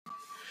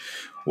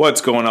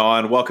What's going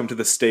on? Welcome to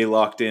the Stay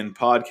Locked In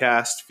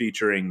podcast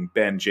featuring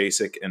Ben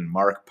Jasek and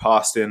Mark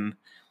Poston,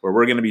 where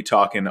we're going to be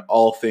talking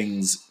all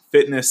things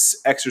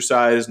fitness,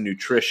 exercise,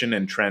 nutrition,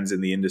 and trends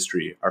in the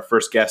industry. Our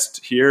first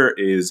guest here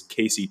is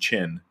Casey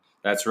Chin.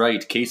 That's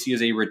right. Casey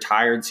is a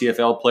retired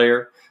CFL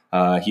player.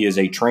 He is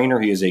a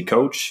trainer. He is a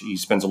coach. He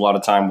spends a lot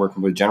of time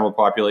working with general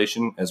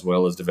population as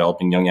well as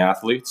developing young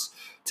athletes.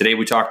 Today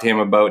we talked to him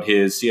about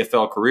his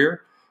CFL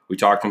career. We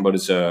talked to him about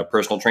his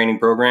personal training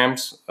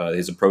programs,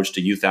 his approach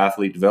to youth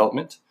athlete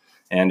development,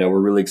 and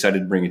we're really excited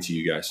to bring it to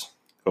you guys.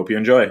 Hope you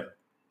enjoy.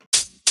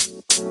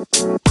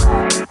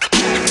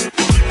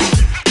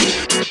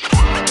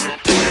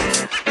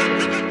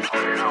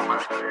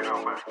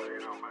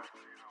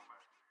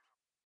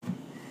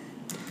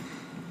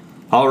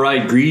 All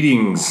right,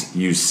 greetings,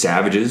 you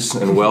savages,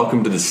 and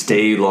welcome to the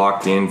Stay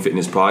Locked In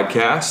Fitness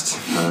Podcast.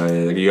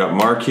 You got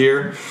Mark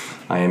here.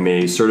 I am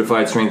a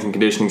certified strength and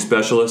conditioning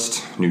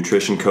specialist,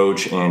 nutrition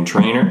coach, and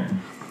trainer.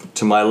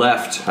 To my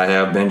left, I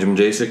have Benjamin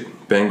Jasek.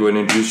 Ben, go ahead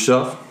and introduce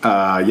yourself.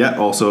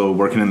 Also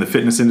working in the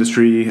fitness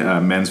industry,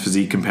 men's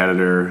physique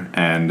competitor,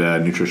 and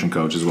nutrition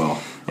coach as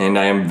well. And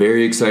I am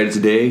very excited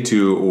today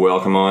to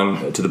welcome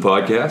on to the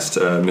podcast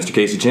Mr.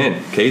 Casey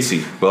Chin.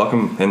 Casey,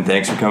 welcome, and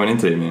thanks for coming in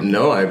today, man.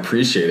 No, I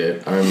appreciate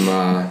it.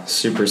 I'm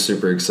super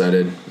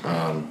excited.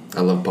 I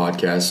love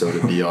podcasts, so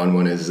to be on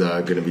one is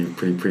going to be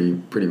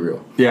pretty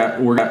real. Yeah,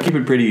 we're going to keep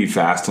it pretty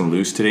fast and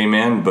loose today,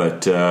 man,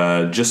 but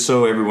just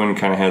so everyone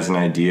kind of has an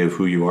idea of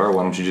who you are,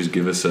 why don't you just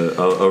give us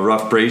a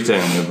rough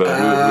breakdown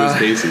about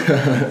who is Casey?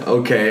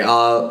 Okay,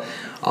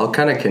 I'll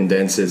kind of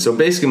condense it. So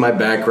basically my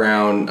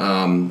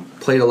background,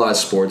 played a lot of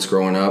sports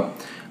growing up.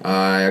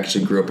 I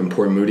actually grew up in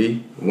Port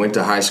Moody, went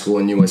to high school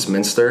in New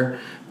Westminster,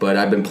 but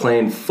I've been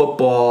playing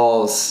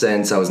football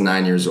since I was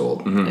 9 years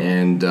old. Mm-hmm.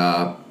 And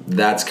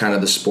that's kind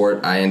of the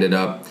sport I ended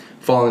up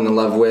falling in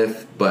love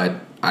with, but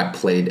I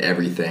played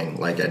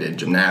everything. Like I did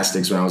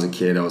gymnastics when I was a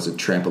kid. I was a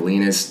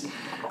trampolinist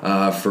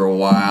for a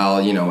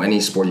while. You know, any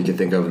sport you could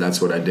think of,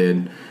 that's what I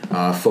did.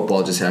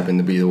 Football just happened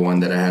to be the one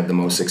that I had the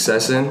most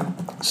success in.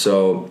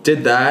 So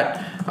did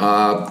that.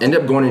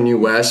 Ended up going to New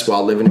West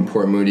while living in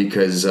Port Moody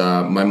because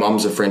my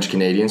mom's a French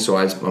Canadian, so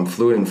I'm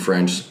fluent in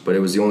French. But it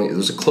was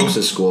the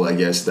closest school, I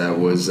guess, that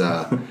was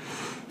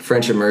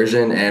French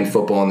immersion and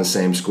football in the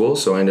same school.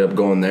 So I ended up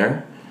going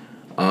there.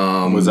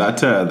 Was that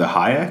the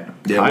Hayek?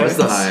 Yeah, it was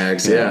the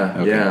Hayeks.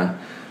 Yeah.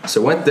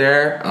 So went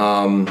there.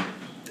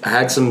 I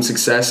had some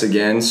success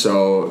again,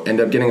 so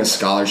ended up getting a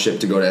scholarship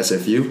to go to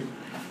SFU.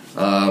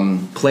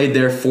 Played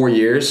there 4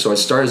 years, so I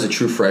started as a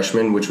true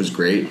freshman, which was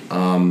great.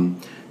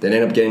 Then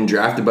ended up getting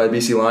drafted by the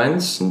BC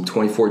Lions in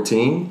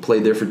 2014,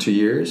 played there for 2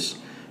 years,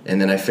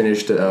 and then I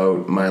finished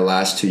out my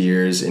last 2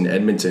 years in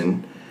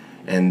Edmonton,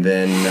 and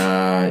then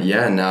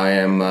now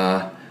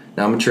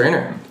I'm a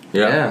trainer.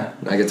 Yeah,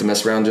 I get to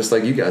mess around just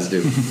like you guys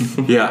do.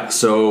 Yeah,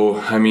 so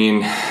I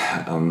mean,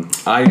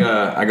 I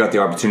got the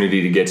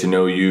opportunity to get to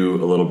know you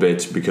a little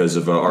bit because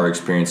of our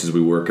experiences.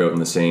 We work out in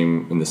the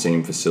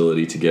same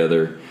facility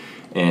together,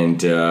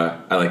 and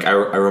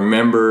I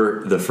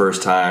remember the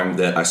first time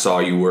that I saw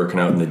you working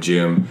out in the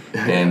gym,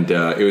 and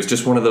it was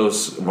just one of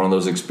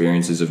those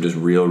experiences of just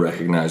real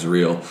recognize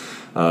real.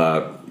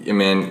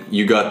 Man,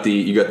 you got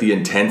the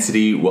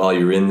intensity while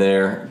you're in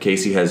there.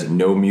 Casey has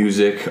no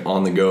music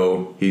on the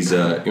go. He's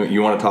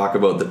you want to talk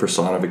about the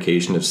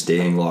personification of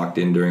staying locked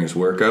in during his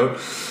workout.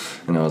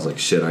 And I was like,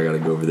 shit, I got to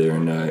go over there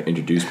and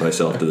introduce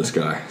myself to this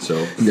guy.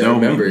 So yeah, I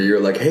remember you were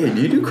like, hey,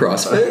 do you do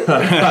CrossFit?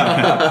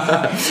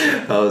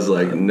 I was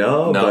like,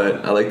 no,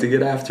 but I like to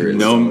get after it.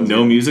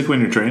 No music when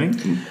you're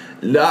training?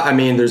 No, I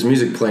mean, there's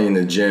music playing in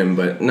the gym,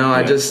 but no,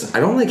 I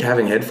don't like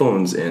having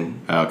headphones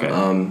in.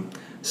 Okay.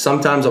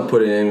 Sometimes I'll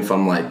put it in if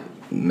I'm like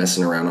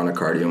messing around on a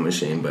cardio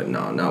machine, but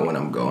no, not when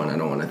I'm going. I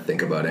don't want to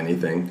think about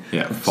anything.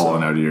 Yeah,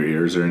 falling out of your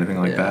ears or anything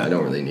like that. I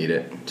don't really need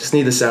it. Just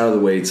need the sound of the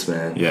weights,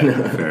 man. Yeah,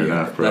 fair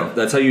enough, bro.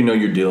 That's how you know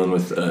you're dealing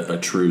with a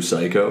true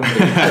psycho.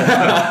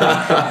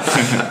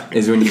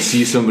 Is when you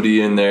see somebody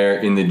in there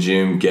in the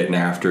gym getting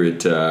after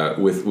it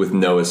with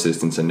no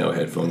assistance and no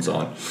headphones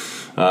on.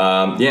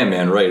 Yeah,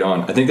 man, right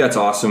on. I think that's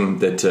awesome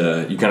that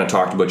you kind of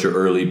talked about your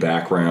early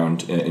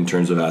background in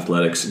terms of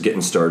athletics,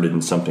 getting started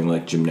in something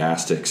like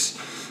gymnastics.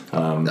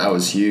 That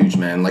was huge,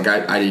 man. Like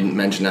I didn't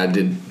mention I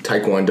did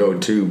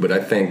Taekwondo too, but I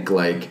think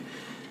like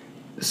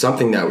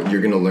something that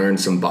you're going to learn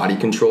some body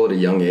control at a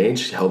young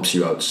age helps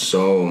you out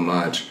so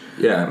much.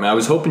 Yeah, I mean, I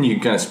was hoping you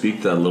could kind of speak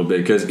to that a little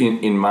bit because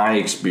in my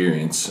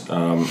experience,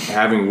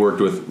 having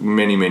worked with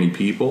many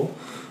people,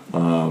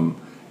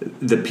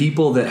 the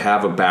people that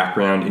have a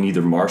background in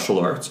either martial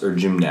arts or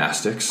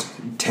gymnastics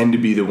tend to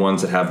be the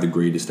ones that have the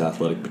greatest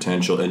athletic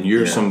potential, and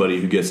you're somebody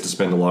who gets to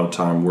spend a lot of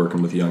time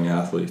working with young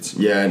athletes.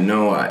 Yeah,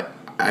 no,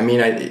 I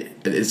mean,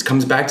 it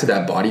comes back to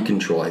that body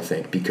control, I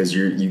think, because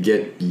you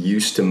get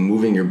used to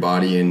moving your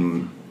body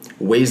in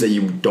ways that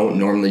you don't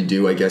normally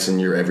do, I guess, in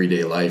your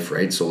everyday life,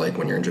 right? So like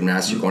when you're in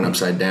gymnastics, you're going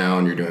upside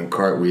down, you're doing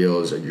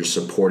cartwheels, or you're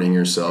supporting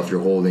yourself,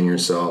 you're holding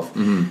yourself.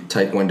 Mm-hmm.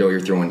 Taekwondo,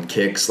 you're throwing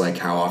kicks. Like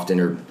how often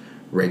are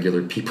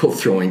regular people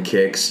throwing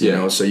kicks, you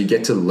know, so you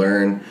get to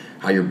learn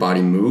how your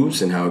body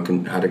moves and how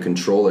to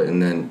control it.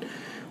 And then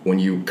when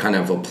you kind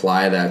of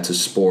apply that to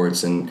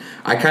sports, and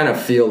I kind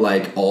of feel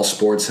like all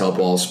sports help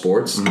all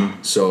sports.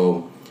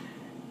 So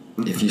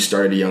if you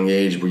start at a young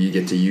age where you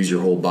get to use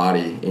your whole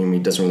body, I mean,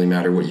 it doesn't really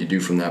matter what you do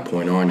from that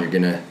point on, you're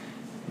going to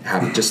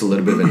have just a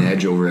little bit of an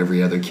edge over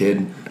every other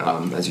kid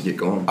as you get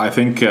going. I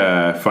think,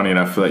 funny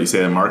enough that you say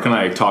that, Mark and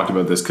I talked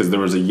about this because there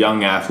was a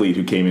young athlete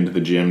who came into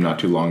the gym not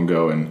too long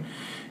ago, and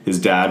his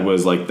dad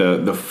was like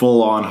the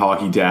full-on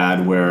hockey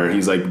dad where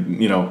he's like,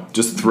 you know,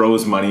 just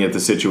throws money at the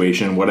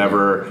situation,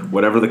 whatever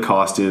the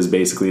cost is,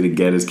 basically to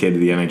get his kid to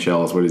the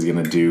NHL is what he's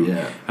going to do.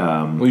 Yeah.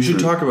 Well, you should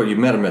talk about, you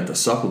met him at the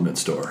supplement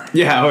store.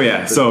 Yeah, oh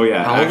yeah. So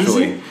yeah, how old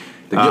actually. is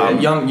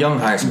he? Young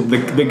high school.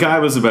 The guy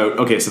was about,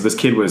 okay, so this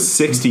kid was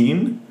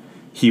 16.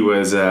 He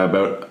was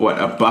about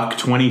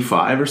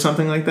 $125 or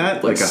something like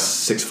that, like a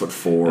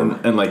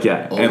 6'4", and like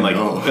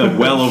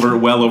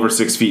well over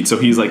 6 feet. So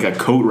he's like a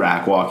coat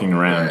rack walking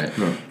around.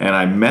 Right. And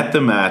I met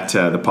them at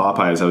the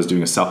Popeyes. I was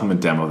doing a supplement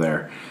demo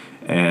there,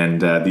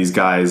 and these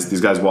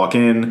guys walk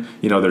in.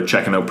 You know, they're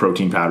checking out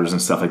protein powders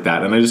and stuff like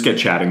that. And I just get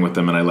chatting with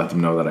them, and I let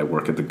them know that I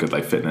work at the Good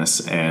Life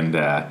Fitness, and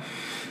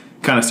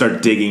kind of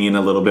start digging in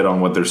a little bit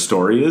on what their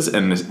story is.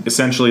 And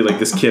essentially, like,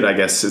 this kid, I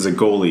guess, is a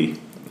goalie.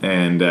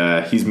 And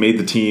he's made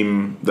the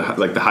team, the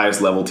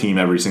highest level team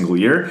every single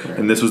year. Right.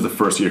 And this was the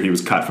first year he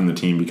was cut from the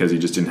team because he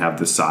just didn't have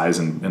the size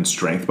and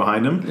strength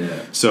behind him.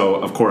 Yeah. So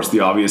of course the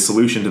obvious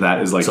solution to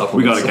that is like,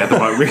 we gotta get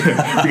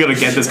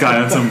this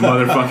guy on some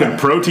motherfucking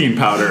protein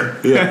powder.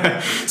 Yeah.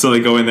 So they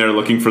go in there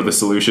looking for the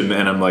solution,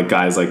 and I'm like,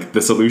 guys, like,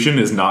 the solution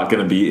is not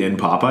going to be in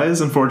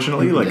Popeyes,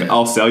 unfortunately. Like,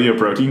 I'll sell you a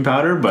protein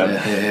powder, but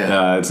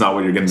it's not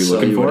what you're going to be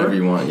looking for. Whatever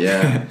you want.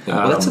 Yeah.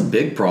 Well, that's a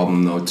big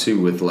problem though too.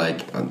 With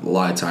like a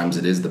lot of times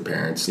it is the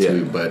parents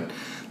too, but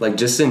like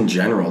just in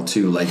general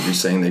too, like you're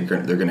saying they're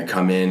going to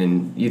come in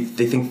and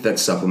they think that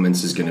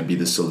supplements is going to be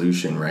the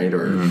solution, right?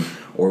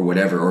 Or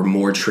whatever, or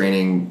more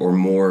training, or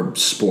more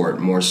sport,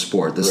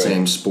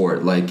 same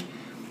sport. Like,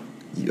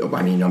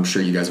 I mean, I'm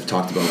sure you guys have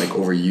talked about like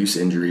overuse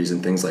injuries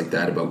and things like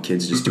that, about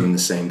kids just doing the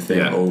same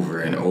thing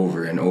over and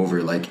over and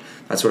over. Like,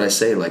 that's what I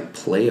say, like,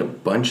 play a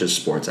bunch of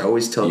sports. I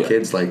always tell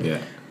kids, like,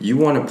 you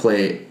want to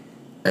play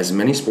as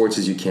many sports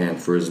as you can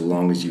for as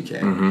long as you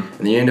can.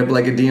 And you end up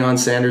like a Deion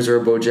Sanders or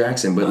a Bo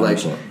Jackson, but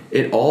 100%. Like,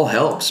 it all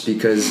helps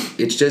because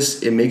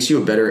it makes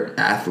you a better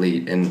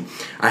athlete. And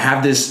I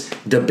have this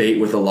debate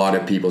with a lot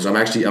of people, so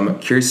I'm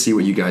curious to see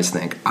what you guys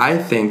think. I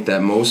think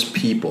that most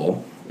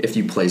people, if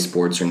you play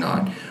sports or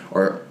not,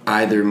 are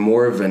either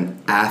more of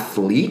an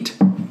athlete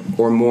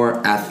or more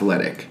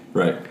athletic.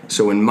 Right.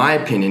 So in my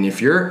opinion,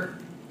 if you're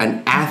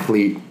an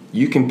athlete,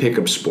 you can pick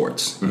up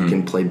sports. You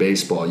can play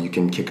baseball. You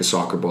can kick a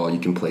soccer ball. You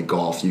can play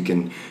golf. You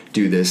can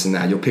do this and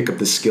that. You'll pick up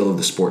the skill of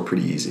the sport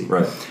pretty easy.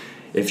 Right.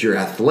 If you're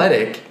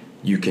athletic,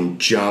 you can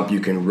jump. You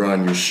can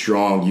run. You're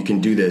strong. You can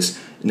do this.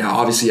 Now,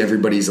 obviously,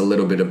 everybody's a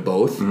little bit of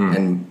both.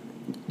 And,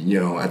 you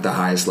know, at the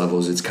highest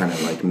levels, it's kind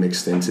of like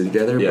mixed into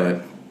together. Yeah.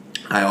 But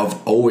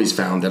I've always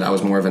found that I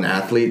was more of an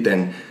athlete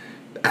than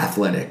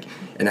athletic.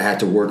 And I had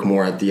to work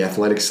more at the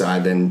athletic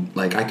side than,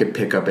 like, I could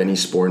pick up any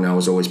sport and I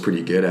was always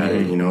pretty good at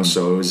it, you know?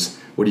 So it was...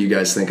 What do you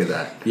guys think of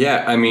that?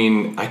 Yeah, I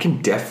mean, I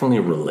can definitely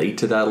relate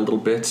to that a little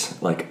bit.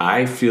 Like,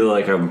 I feel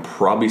like I'm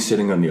probably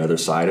sitting on the other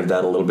side of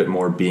that a little bit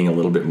more, being a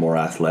little bit more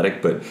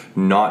athletic, but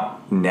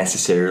not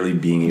necessarily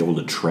being able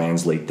to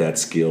translate that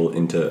skill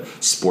into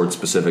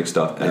sport-specific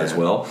stuff as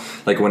well.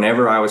 Like,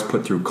 whenever I was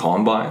put through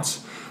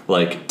combines,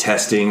 like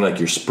testing, like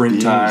your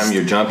sprint time,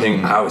 your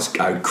jumping, I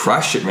would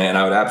crush it, man.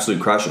 I would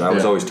absolutely crush it. I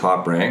was always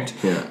top ranked.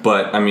 Yeah.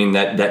 But I mean,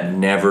 that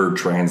never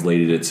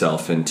translated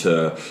itself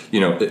into, you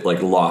know,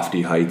 like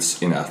lofty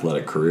heights in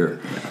athletic career.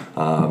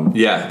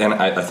 And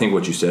I think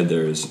what you said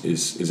there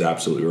is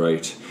absolutely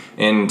right.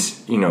 And,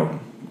 you know,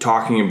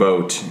 talking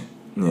about,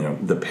 you know,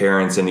 the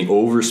parents and the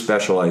over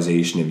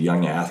specialization of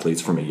young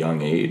athletes from a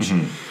young age.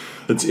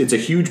 It's a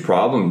huge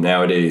problem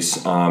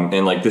nowadays,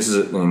 and like this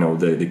is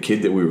the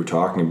kid that we were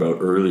talking about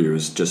earlier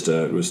was just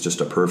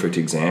a perfect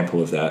example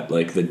of that.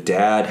 Like, the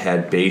dad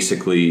had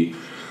basically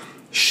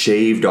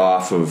shaved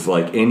off of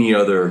like any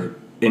other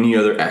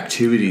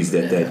activities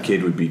that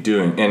kid would be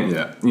doing, and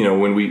you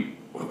know,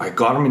 I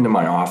got him into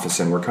my office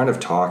and we're kind of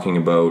talking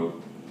about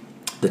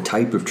the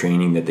type of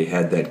training that they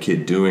had that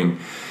kid doing.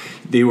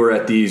 They were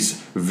at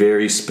these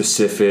very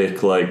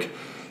specific like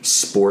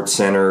sports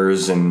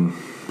centers and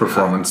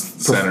performance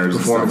centers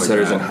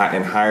and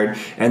hired,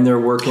 and they're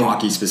working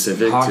hockey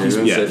specific,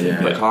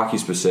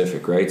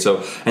 right?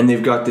 So, and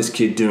they've got this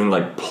kid doing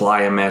like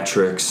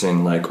plyometrics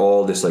and like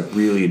all this like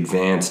really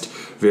advanced,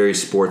 very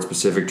sport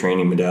specific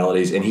training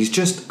modalities, and he's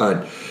just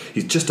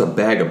a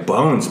bag of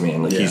bones,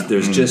 man. Like he had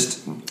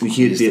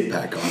to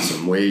pack on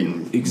some weight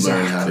and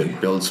learn how to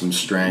build some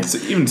strength. So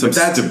even some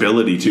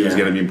stability too is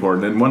going to be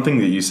important. And one thing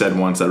that you said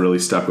once that really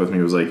stuck with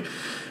me was like,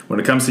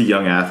 when it comes to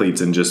young athletes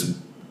and just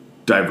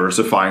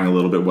diversifying a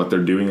little bit what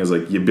they're doing is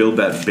like you build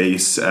that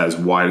base as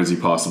wide as you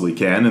possibly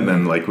can, and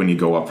then like when you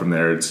go up from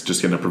there, it's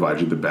just going to provide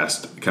you the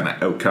best kind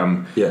of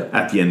outcome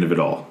at the end of it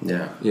all.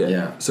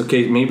 Yeah. So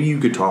Kate, maybe you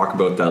could talk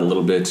about that a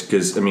little bit,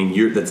 because I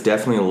mean that's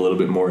definitely a little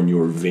bit more in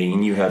your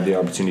vein. You have the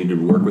opportunity to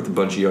work with a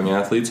bunch of young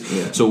athletes.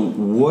 So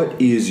what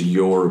is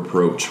your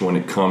approach when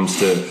it comes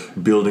to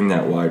building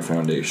that wide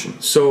foundation?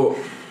 So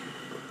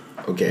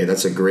okay,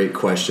 that's a great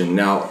question.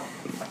 Now,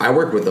 I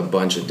work with a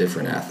bunch of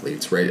different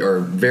athletes, right? Or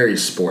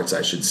various sports,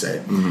 I should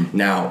say.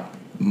 Now,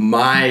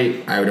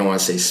 I don't want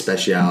to say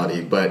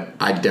speciality, but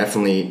I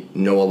definitely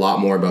know a lot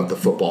more about the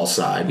football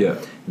side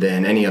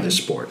than any other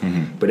sport.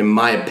 But in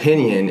my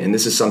opinion, and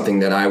this is something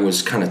that I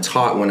was kind of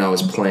taught when I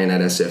was playing at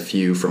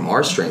SFU from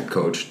our strength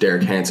coach,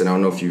 Derek Hansen. I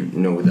don't know if you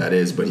know who that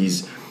is, but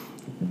he's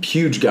a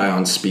huge guy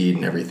on speed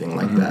and everything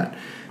like that.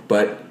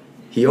 But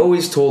he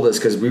always told us,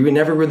 because we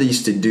never really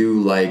used to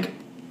do like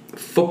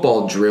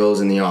football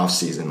drills in the off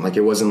season. Like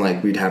it wasn't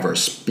like we'd have our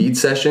speed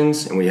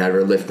sessions and we had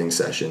our lifting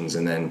sessions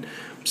and then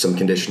some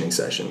conditioning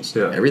sessions.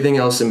 Everything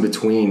else in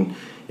between.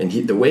 And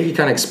the way he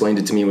kind of explained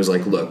it to me was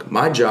like, look,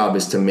 my job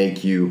is to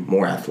make you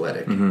more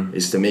athletic,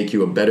 is to make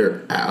you a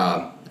better,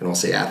 I don't want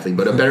to say athlete,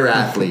 but a better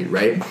athlete,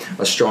 right?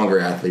 A stronger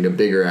athlete, a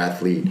bigger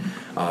athlete,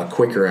 a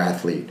quicker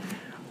athlete.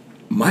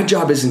 My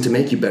job isn't to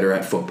make you better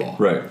at football.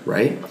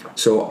 Right?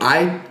 So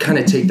I kind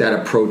of take that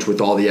approach with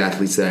all the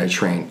athletes that I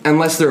train,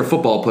 unless they're a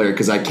football player,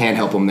 because I can't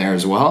help them there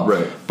as well.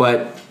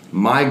 But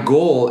my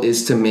goal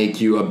is to make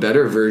you a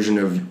better version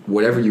of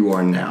whatever you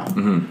are now.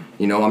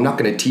 You know, I'm not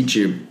going to teach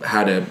you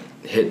how to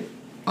hit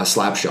a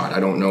slap shot.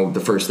 I don't know the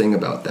first thing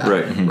about that.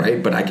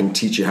 Right? But I can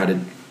teach you how to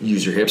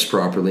use your hips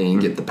properly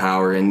and get the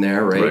power in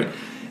there, right?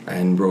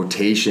 And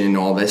rotation,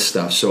 all this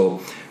stuff.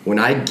 So when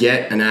I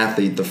get an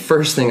athlete, the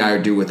first thing I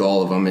do with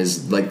all of them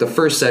is like the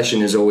first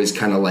session is always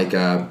kind of like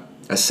a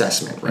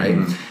assessment, right?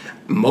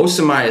 Most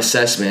of my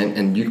assessment,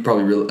 and you could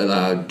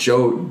probably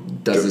Joe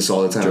does this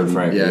all the time.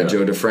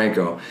 Joe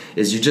DeFranco,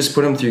 is you just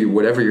put them through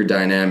whatever your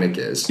dynamic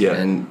is.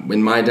 And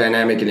in my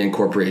dynamic, it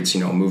incorporates,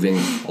 moving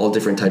all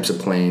different types of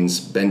planes,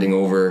 bending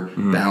over,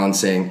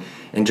 balancing,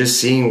 and just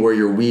seeing where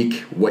you're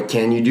weak. What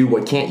can you do?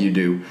 What can't you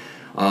do?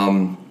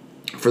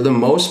 For the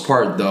most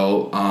part,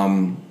 though,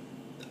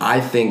 I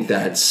think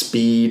that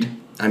speed,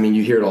 I mean,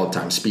 you hear it all the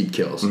time, speed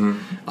kills.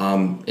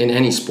 In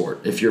any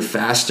sport. If you're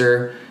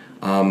faster,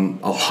 a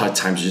lot of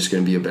times you're just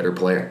going to be a better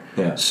player.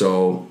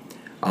 So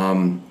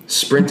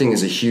sprinting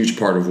is a huge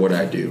part of what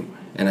I do.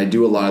 And I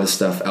do a lot of the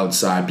stuff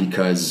outside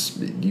because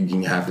you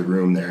can have the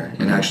room there.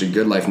 And actually,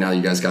 Good Life, now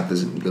you guys got the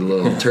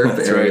little turf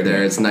area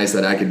there. It's nice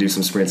that I could do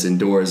some sprints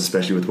indoors,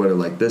 especially with weather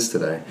like this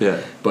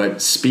today.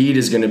 But speed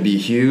is going to be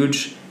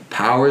huge.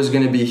 Power is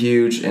going to be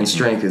huge. And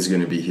strength is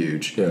going to be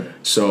huge.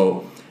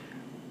 So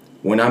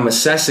when I'm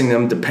assessing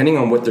them, depending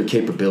on what their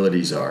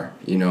capabilities are,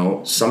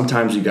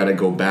 sometimes you got to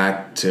go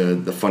back to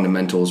the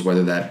fundamentals,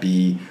 whether that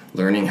be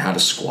learning how to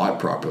squat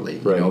properly,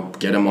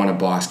 get them on a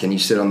box. Can you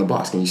sit on the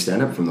box? Can you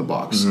stand up from the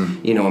box?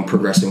 And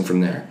progressing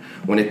from there.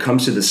 When it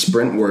comes to the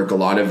sprint work, a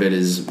lot of it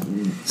is,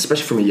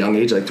 especially from a young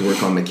age, I like to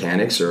work on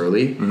mechanics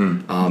early,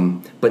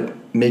 but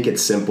make it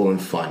simple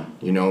and fun,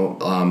 depending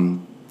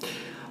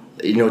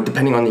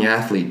on the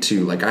athlete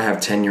too. Like I have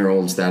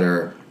 10-year-olds that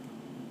are,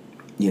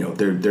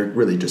 they're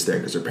really just there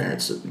because their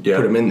parents put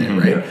them in there,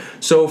 right?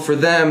 So for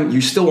them,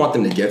 you still want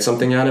them to get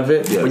something out of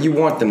it, but you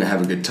want them to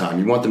have a good time.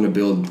 You want them to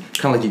build,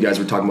 kind of like you guys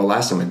were talking about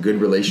last time, a good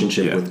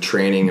relationship with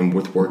training and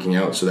with working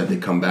out so that they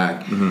come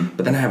back.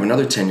 But then I have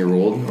another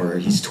 10-year-old, or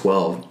he's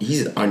 12.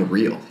 He's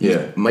unreal. He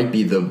might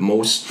be the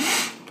most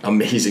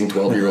amazing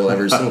 12-year-old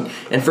ever seen.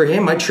 And for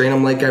him, I train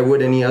him like I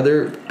would any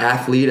other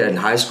athlete at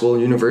high school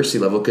and university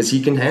level because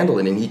he can handle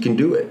it and he can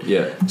do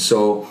it.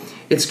 So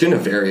it's going to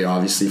vary,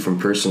 obviously, from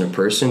person to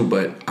person,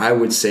 but I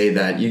would say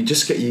that you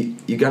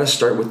got to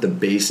start with the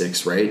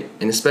basics, right?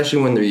 And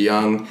especially when they're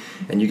young,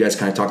 and you guys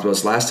kind of talked about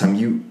this last time,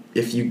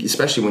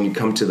 especially when you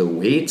come to the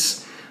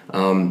weights,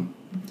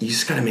 you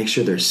just got to make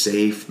sure they're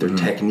safe, their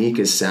technique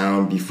is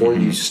sound before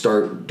you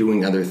start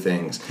doing other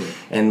things.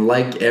 And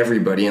like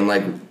everybody, and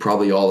like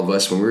probably all of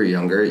us when we were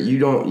younger, you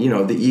don't,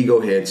 the ego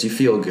hits, you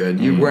feel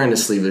good, you're wearing a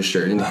sleeveless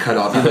shirt and you cut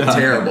off, you look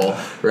terrible,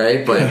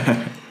 right?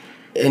 But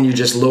and you're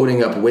just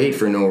loading up weight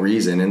for no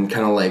reason, and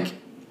kind of like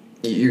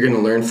you're going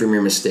to learn from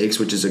your mistakes,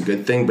 which is a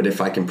good thing. But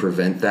if I can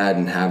prevent that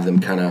and have them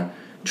kind of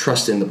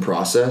trust in the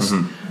process,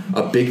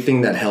 a big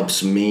thing that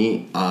helps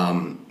me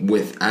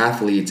with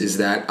athletes is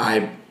that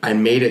I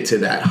made it to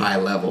that high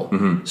level.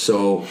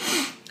 So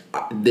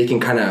they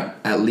can kind of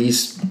at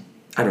least,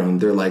 I don't know,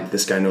 they're like,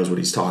 this guy knows what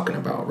he's talking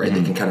about, right?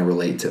 They can kind of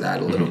relate to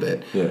that a little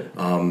bit.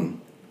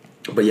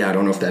 But I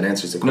don't know if that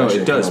answers the question.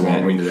 No, it does, man.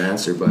 Long-winded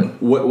answer, but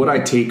what I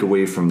take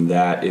away from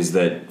that is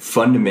that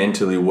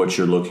fundamentally what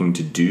you're looking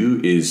to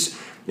do is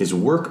is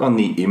work on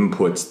the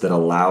inputs that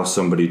allow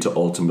somebody to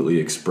ultimately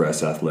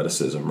express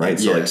athleticism, right?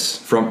 So Yes.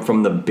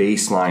 from the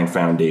baseline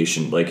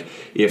foundation, like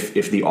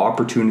if the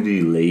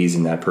opportunity lays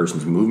in that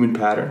person's movement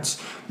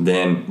patterns,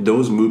 then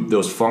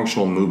those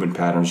functional movement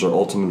patterns are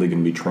ultimately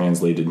going to be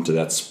translated into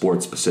that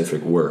sport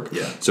specific work.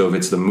 Yeah. So if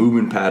it's the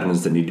movement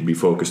patterns that need to be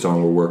focused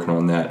on, we're working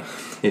on that.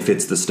 If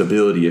it's the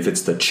stability, if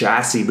it's the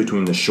chassis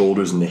between the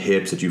shoulders and the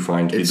hips that you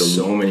find to be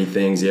so many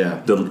things,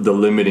 the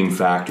limiting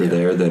factor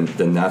there,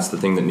 then that's the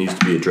thing that needs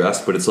to be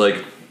addressed. But it's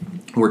like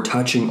we're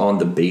touching on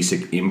the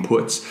basic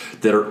inputs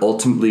that are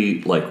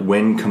ultimately, like,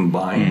 when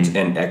combined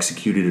and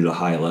executed at a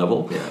high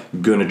level,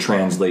 going to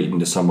translate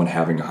into someone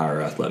having a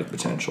higher athletic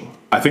potential.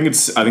 I think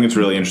it's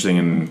really interesting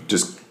and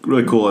just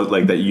really cool,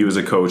 like, that you as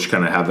a coach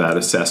kind of have that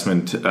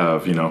assessment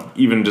of, you know,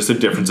 even just a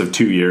difference of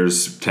 2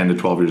 years, 10 to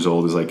 12 years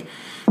old is like,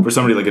 for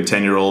somebody like a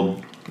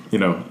 10-year-old, you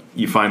know,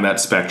 you find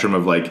that spectrum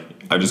of like,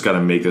 I just got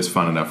to make this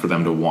fun enough for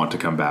them to want to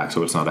come back,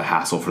 so it's not a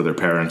hassle for their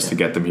parents to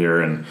get them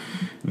here. And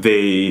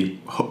they,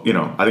 you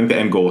know, I think the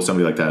end goal of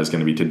somebody like that is going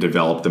to be to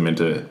develop them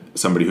into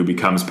somebody who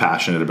becomes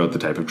passionate about the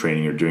type of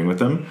training you're doing with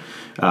them,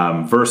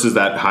 versus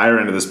that higher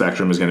end of the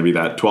spectrum is going to be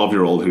that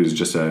 12-year-old who's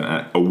just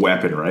a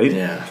weapon, right?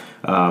 Yeah.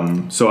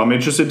 So I'm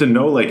interested to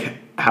know, like,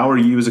 how are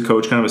you as a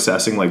coach kind of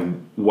assessing like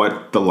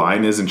what the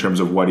line is in terms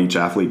of what each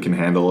athlete can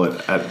handle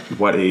at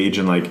what age,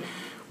 and like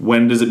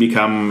when does it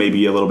become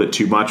maybe a little bit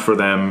too much for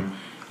them,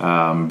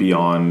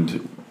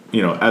 beyond,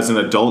 you know, as an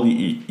adult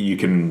you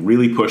can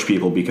really push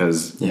people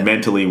because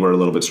mentally we're a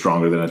little bit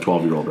stronger than a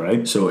 12-year-old,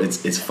 right? So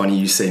it's funny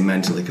you say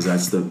mentally,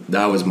 because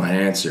that was my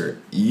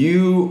answer.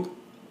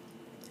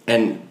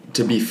 And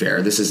to be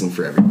fair, this isn't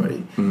for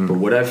everybody, but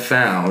what I've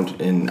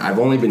found, and I've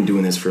only been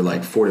doing this for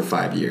like 4 to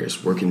 5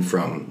 years, working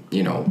from,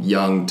 you know,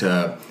 young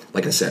to,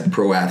 like I said,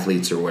 pro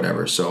athletes or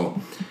whatever. So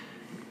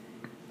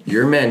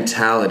your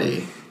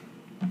mentality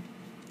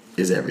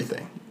is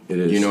everything. It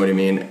is. You know what I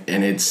mean?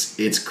 And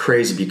it's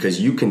crazy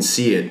because you can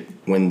see it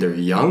when they're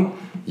young.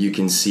 You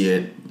can see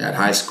it at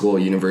high school,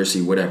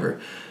 university, whatever.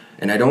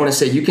 And I don't want to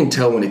say you can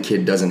tell when a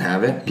kid doesn't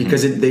have it,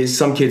 because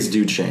some kids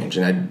do change,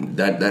 and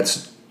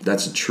that's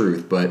the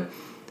truth. But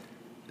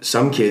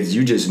some kids,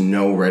 you just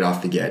know right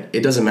off the get.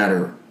 It doesn't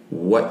matter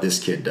what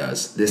this kid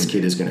does. This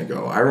kid is going to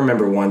go. I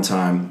remember one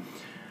time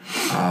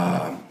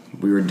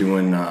we were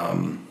doing,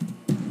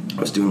 I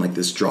was doing like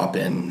this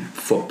drop-in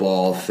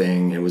football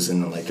thing. It was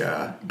in like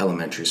a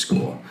elementary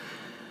school.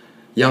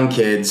 Young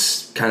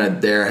kids, kind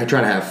of there,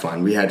 trying to have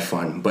fun. We had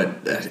fun.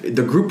 But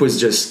the group was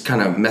just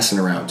kind of messing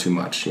around too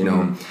much, you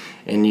know.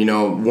 And, you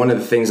know, one of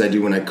the things I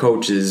do when I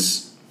coach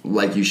is,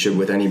 like you should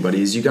with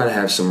anybody, is you got to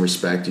have some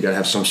respect. You got to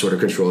have some sort of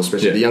control,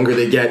 especially the younger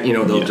they get, you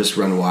know, they'll just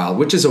run wild,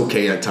 which is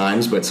okay at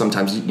times. But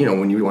sometimes, you know,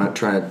 when you want to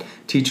try to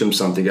teach them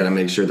something, you got to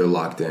make sure they're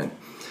locked in.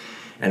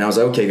 And I was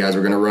like, okay, guys,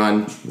 we're going to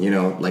run, you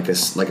know,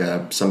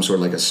 some sort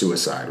of like a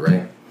suicide,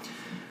 right?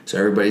 So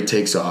everybody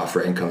takes off,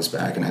 right, and comes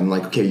back. And I'm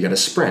like, okay, you got to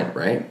sprint,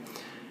 right?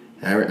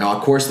 And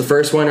of course, the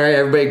first one, right,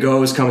 everybody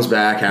goes, comes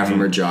back, half of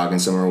them are jogging,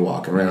 some are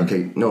walking, right?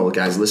 Okay, no,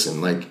 guys,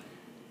 listen, like,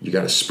 you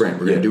got to sprint.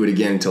 We're going to do it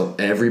again until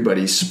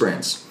everybody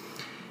sprints.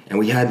 And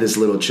we had this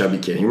little chubby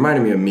kid. He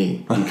reminded me of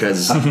me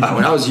because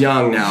when I was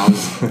young now,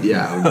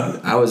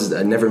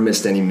 I never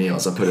missed any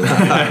meals, I'll put it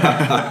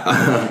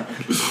that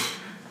way.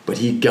 But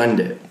he gunned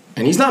it.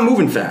 And he's not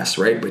moving fast,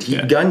 right? But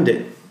he gunned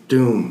it.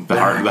 Doom.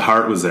 The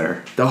heart was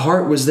there. The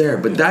heart was there.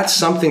 But that's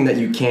something that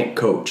you can't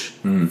coach.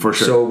 For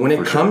sure. So when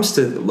it comes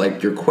to,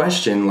 like, your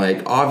question,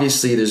 like,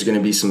 obviously there's going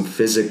to be some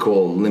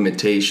physical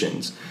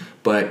limitations.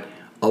 But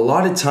a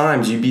lot of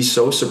times you'd be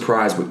so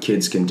surprised what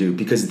kids can do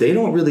because they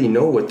don't really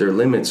know what their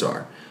limits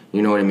are.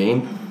 You know what I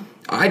mean?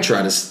 I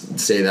try to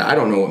say that I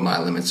don't know what my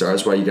limits are.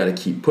 That's why you got to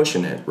keep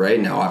pushing it, right?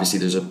 Now, obviously,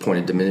 there's a point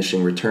of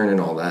diminishing return and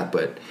all that,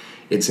 but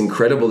it's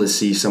incredible to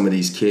see some of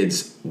these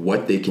kids,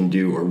 what they can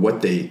do, or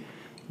what they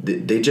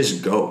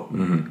just go.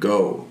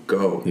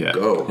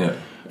 Yeah.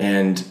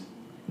 And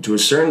to a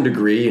certain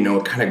degree, you know,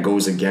 it kind of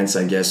goes against,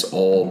 I guess,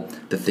 all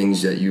the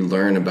things that you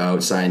learn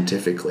about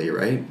scientifically,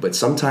 right? But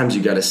sometimes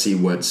you got to see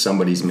what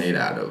somebody's made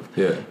out of.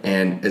 Yeah.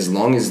 And as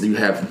long as you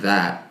have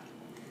that,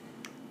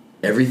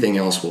 everything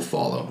else will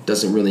follow. It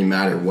doesn't really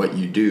matter what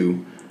you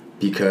do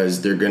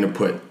because they're going to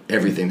put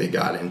everything they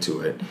got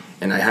into it.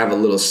 And I have a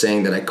little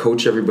saying that I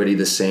coach everybody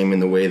the same in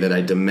the way that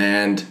I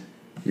demand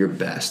your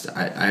best.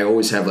 I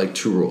always have like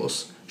 2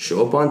 rules.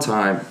 Show up on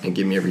time and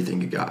give me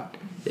everything you got.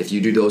 If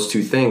you do those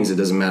 2 things, it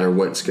doesn't matter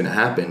what's going to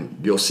happen.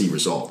 You'll see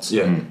results.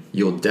 Yeah.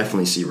 You'll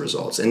definitely see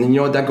results. And then, you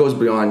know what, that goes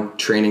beyond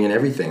training and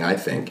everything, I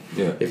think.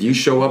 Yeah. If you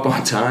show up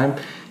on time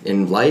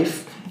in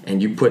life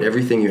and you put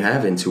everything you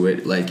have into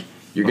it, like,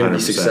 you're going to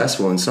be 100%.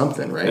 Successful in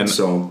something, right? And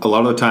so a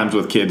lot of the times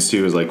with kids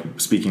too is like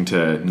speaking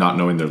to not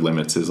knowing their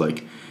limits is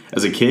like,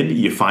 as a kid,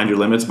 you find your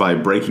limits by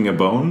breaking a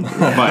bone,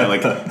 by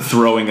like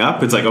throwing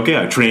up. It's like,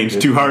 okay, I trained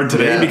too hard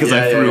today because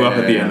I threw up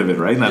at the end of it,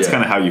 right? And that's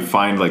kind of how you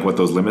find like what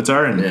those limits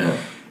are. And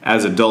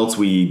as adults,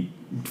 we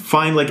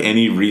find like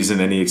any reason,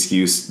 any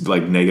excuse,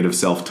 like negative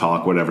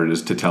self-talk, whatever it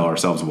is, to tell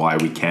ourselves why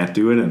we can't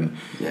do it. And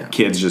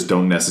kids just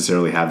don't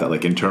necessarily have that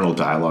like internal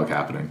dialogue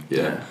happening.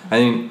 Yeah. I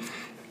mean,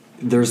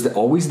 there's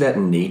always that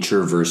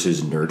nature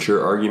versus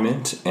nurture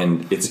argument,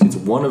 and it's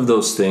one of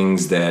those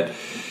things that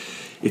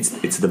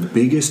it's the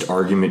biggest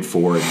argument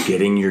for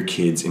getting your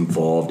kids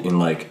involved in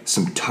like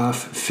some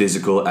tough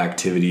physical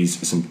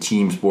activities, some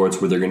team sports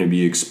where they're going to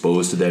be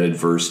exposed to that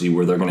adversity,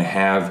 where they're going to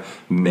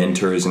have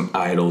mentors and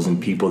idols and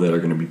people that are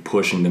going to be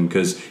pushing them.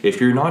 Because if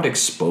you're not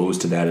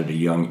exposed to that at a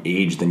young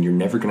age, then you're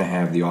never going to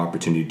have the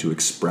opportunity to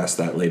express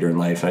that later in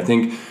life. And I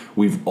think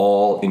we've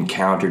all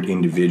encountered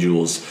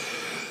individuals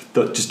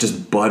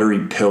just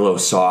buttery pillow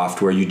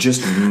soft, where you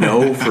just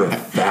know for a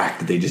fact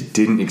that they just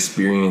didn't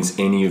experience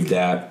any of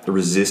that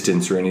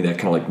resistance or any of that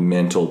kind of like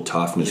mental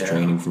toughness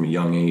training from a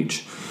young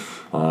age.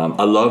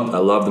 I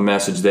love the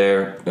message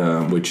there,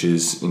 which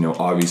is,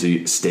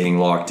 obviously staying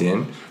locked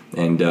in,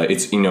 and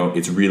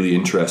it's really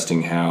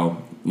interesting how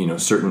you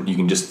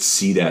can just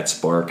see that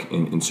spark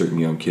in certain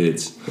young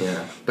kids.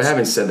 Yeah, but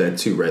having said that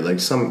too, right? Like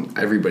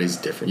everybody's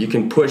different.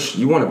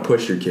 You want to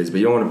push your kids,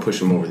 but you don't want to push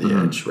them over the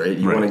edge, right?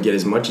 You want to get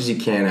as much as you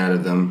can out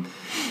of them.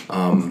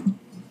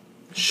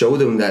 Show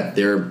them that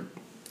they're,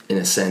 in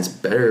a sense,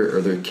 better,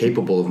 or they're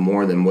capable of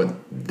more than what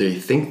they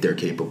think they're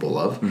capable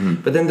of.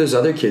 But then there's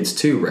other kids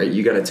too, right?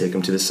 You got to take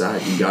them to the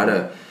side. You got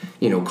to,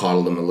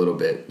 coddle them a little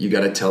bit. You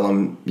got to tell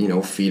them,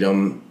 feed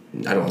them.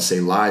 I don't want to say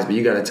lies, but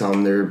you got to tell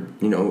them they're,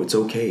 it's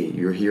okay.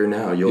 You're here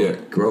now. You'll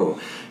grow.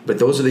 But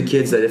those are the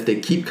kids that if they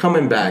keep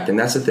coming back, and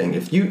that's the thing,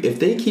 if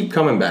they keep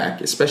coming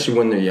back, especially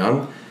when they're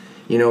young,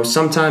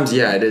 sometimes,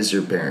 it is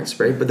your parents,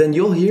 right? But then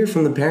you'll hear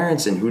from the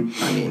parents, and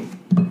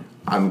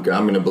I'm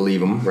going to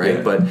believe them, right?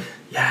 Yeah. But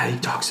he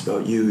talks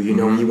about you,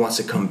 he wants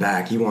to come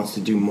back. He wants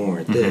to do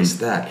more, this,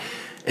 that.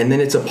 And then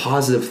it's a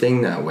positive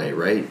thing that way,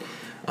 right?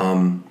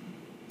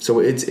 So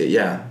it's,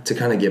 to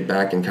kind of get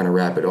back and kind of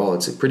wrap it all,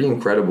 it's pretty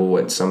incredible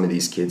what some of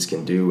these kids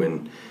can do.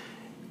 And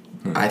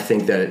I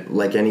think that,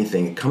 like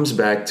anything, it comes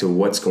back to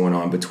what's going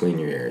on between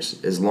your ears.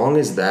 As long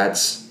as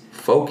that's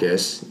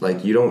focus,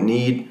 like you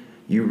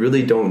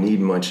really don't need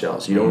much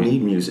else. You don't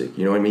need music.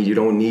 You know what I mean? You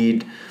don't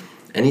need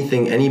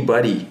anything,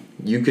 anybody.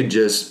 You could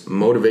just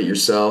motivate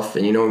yourself,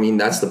 and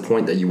that's the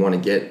point that you want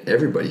to get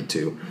everybody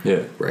to.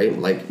 Yeah. Right?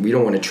 Like, we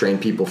don't want to train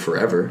people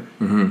forever.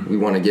 We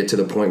want to get to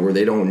the point where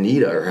they don't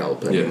need our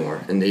help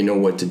anymore, and they know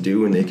what to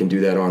do, and they can do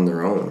that on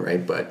their own,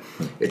 right? But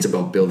it's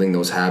about building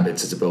those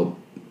habits. It's about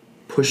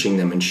pushing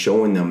them and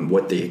showing them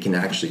what they can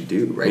actually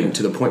do, right? And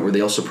to the point where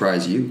they'll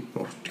surprise you.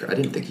 Oh, I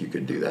didn't think you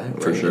could do that,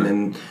 right? For sure.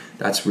 And then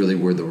that's really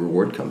where the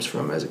reward comes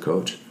from as a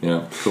coach.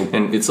 Yeah. Cool.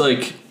 And it's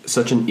like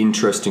such an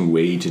interesting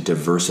way to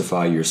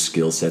diversify your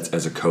skill sets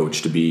as a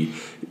coach, to be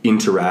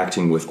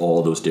interacting with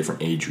all those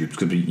different age groups,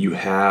 because you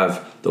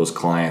have those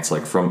clients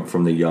like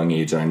from the young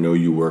age, and I know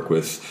you work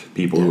with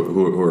people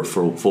who are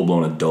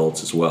full-blown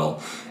adults as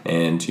well,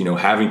 and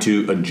having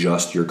to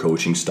adjust your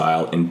coaching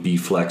style and be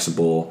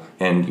flexible,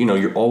 and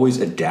you're always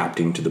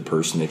adapting to the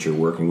person that you're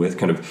working with,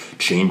 kind of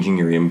changing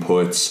your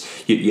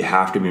inputs. You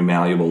have to be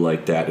malleable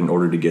like that in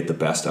order to get the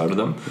best out of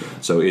them.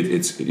 So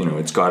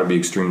it's got to be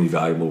extremely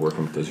valuable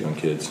working with those young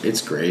kids.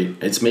 It's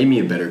great. It's made me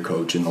a better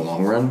coach in the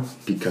long run,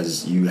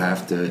 because you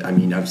have to,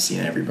 I've seen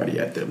everybody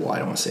I don't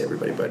want to say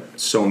everybody, but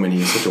so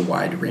many, such a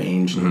wide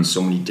range, and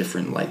so many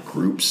different like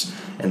groups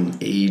and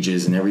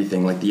ages and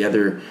everything. Like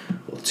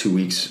 2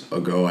 weeks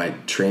ago, I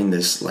trained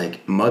this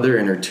like mother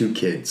and her 2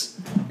 kids,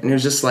 and it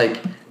was just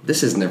like,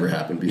 this has never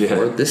happened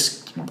before. Yeah.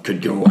 This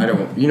could go,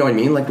 you know what I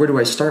mean? Like, where do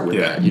I start with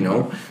that?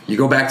 You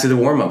go back to the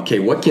warm up. Okay,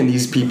 what can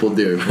these people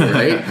do,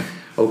 right?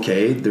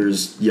 Okay,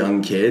 there's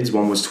young kids.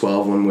 One was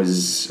 12, one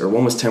was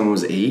 10, one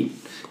was 8.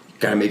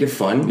 Got to make it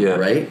fun,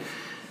 right?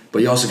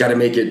 But you also got to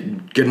make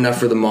it good enough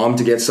for the mom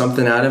to get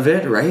something out of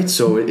it, right?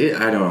 So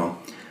I don't know.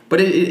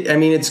 But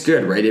it's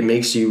good, right? It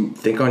makes you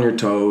think on your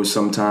toes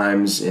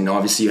sometimes, and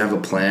obviously you have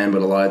a plan,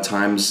 but a lot of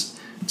times,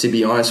 to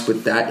be honest,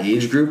 with that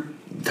age group,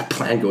 the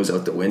plan goes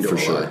out the window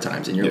lot of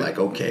times, and you're like,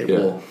 okay,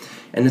 well,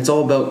 and it's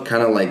all about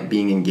kind of like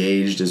being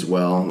engaged as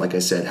well. Like I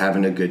said,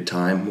 having a good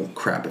time. Well,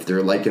 crap, if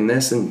they're liking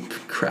this, then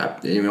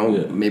crap,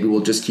 maybe we'll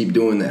just keep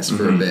doing this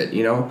for a bit,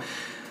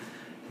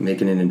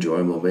 making it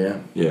enjoyable.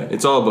 But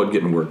it's all about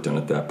getting work done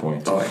at that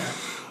point. Oh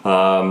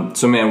yeah.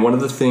 So man, one of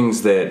the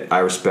things that I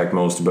respect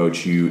most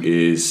about you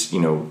is,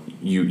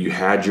 you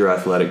had your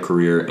athletic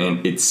career,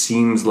 and it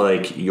seems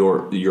like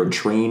your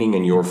training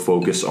and your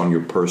focus on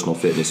your personal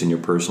fitness and your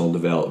personal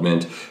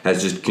development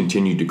has just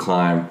continued to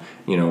climb.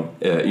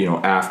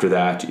 After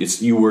that,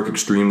 you work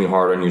extremely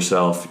hard on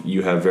yourself.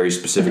 You have very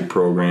specific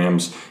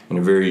programs and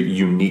a very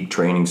unique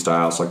training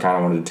style. So I kind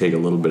of wanted to take a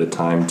little bit of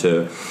time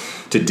to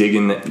dig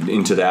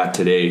into that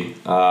today.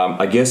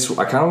 I guess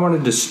I kind of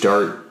wanted to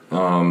start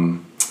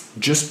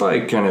just by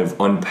kind of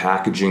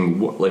unpackaging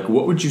what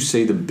would you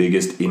say the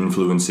biggest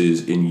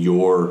influences in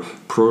your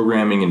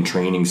programming and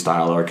training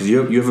style are? Because you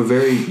have a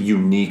very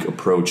unique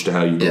approach to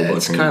how you go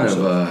about training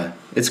yourself.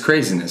 It's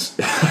craziness.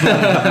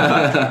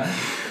 I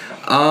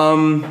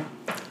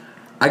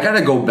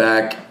gotta go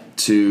back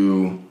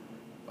to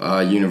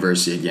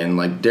university again.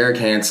 Like Derek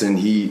Hansen,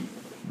 he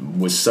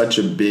was such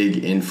a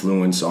big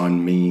influence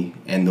on me,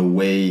 and the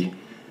way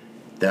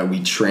that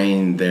we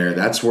trained there.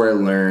 That's where I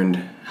learned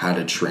how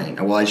to train.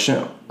 Well,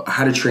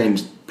 how to train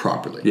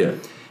properly. Yeah.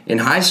 In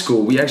high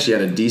school, we actually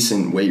had a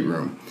decent weight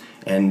room,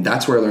 and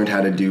that's where I learned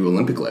how to do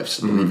Olympic lifts,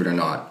 believe it or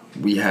not.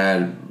 We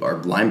had our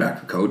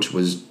linebacker coach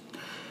was,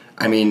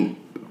 I mean,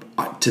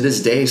 to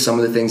this day, some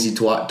of the things he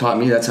taught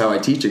me, that's how I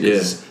teach it,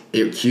 because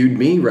it cued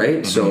me,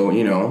 right? So,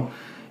 you know,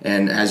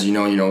 and as you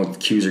know,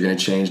 cues are going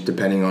to change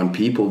depending on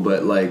people,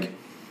 but like,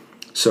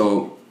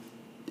 so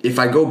if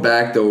I go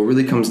back, though, it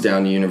really comes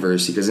down to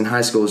university, because in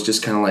high school, it's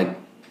just kind of like,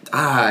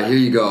 here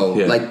you go.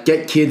 Yeah. Like,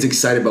 get kids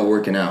excited about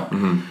working out,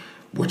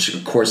 which,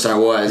 of course, I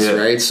was,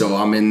 right? So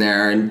I'm in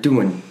there and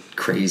doing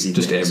crazy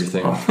just things.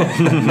 everything.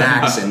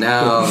 Maxing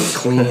out,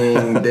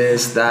 cleaning,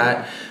 this,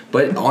 that.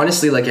 But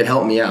honestly, like, it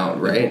helped me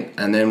out, right?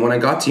 And then when I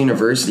got to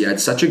university, I had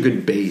such a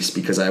good base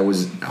because I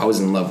was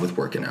in love with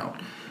working out.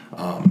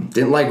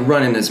 Didn't like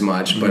running as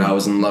much, but I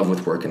was in love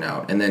with working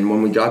out. And then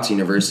when we got to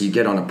university, you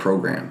get on a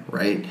program,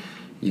 right?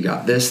 You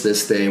got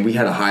this thing. We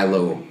had a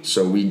high-low.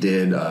 So we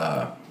did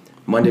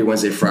Monday,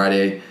 Wednesday,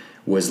 Friday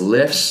was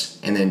lifts,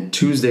 and then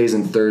Tuesdays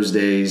and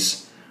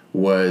Thursdays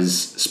was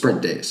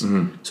sprint days.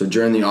 So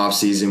during the off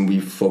season, we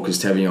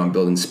focused heavy on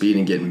building speed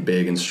and getting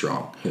big and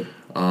strong.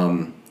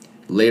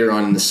 Later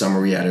on in the summer,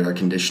 we had our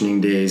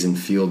conditioning days and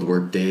field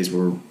work days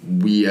where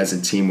we as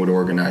a team would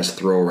organize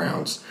throw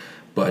rounds.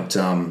 But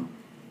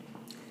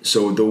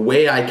so the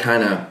way I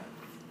kind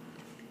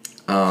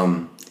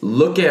of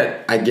look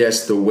at, I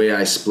guess, the way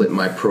I split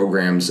my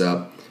programs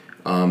up,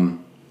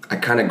 I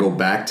kind of go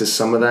back to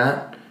some of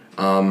that.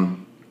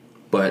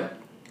 But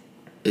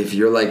if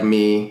you're like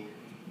me,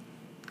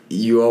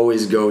 you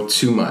always go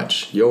too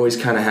much. You always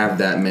kind of have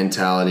that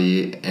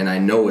mentality, and I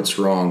know it's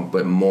wrong,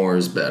 but more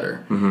is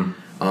better.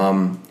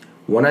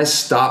 When I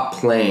stopped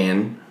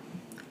playing,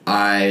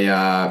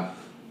 I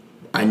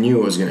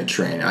knew I was going to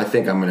train. I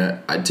think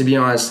to be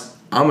honest,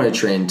 I'm going to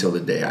train until the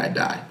day I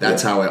die.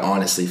 That's how I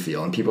honestly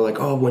feel. And people are like,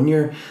 oh, when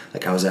you're,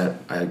 like, I was at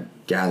a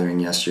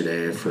gathering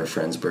yesterday for a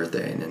friend's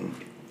birthday, and then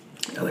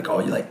they're like, oh,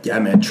 you're like, yeah,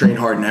 man, train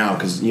hard now,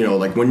 because, you know,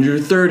 like, when you're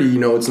 30, you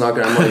know, it's not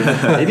going to, I'm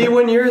like, maybe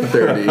when you're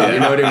 30, you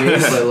know what I mean?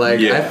 But, like,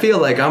 I feel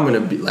like I'm going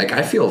to be, like,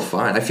 I feel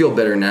fine. I feel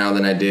better now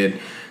than I did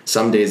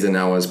some days than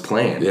I was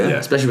playing,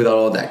 especially without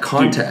all that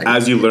contact. Dude,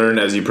 as you learn,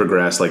 as you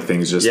progress, like,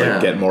 things just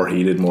like get more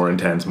heated, more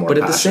intense, more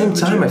passionate. But at the same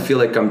time, I feel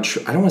like I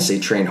don't want to say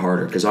train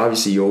harder, because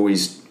obviously you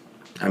always,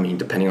 I mean,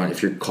 depending on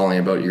if you're calling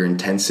about your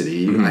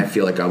intensity, I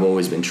feel like I've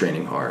always been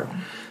training hard.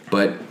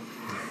 But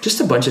just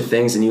a bunch of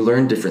things, and you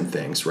learn different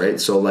things, right?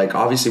 So, like,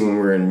 obviously when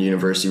we're in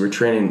university, we're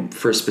training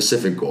for a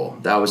specific goal.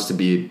 That was to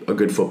be a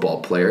good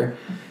football player.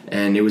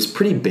 And it was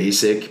pretty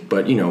basic,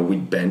 but, you know,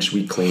 we'd bench,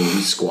 we'd clean,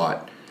 we'd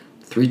squat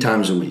 3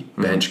 times a week.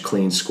 Bench,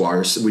 clean, squat.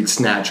 Or we'd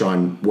snatch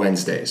on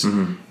Wednesdays.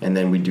 And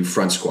then we'd do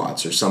front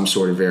squats or some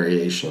sort of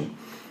variation.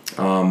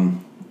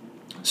 And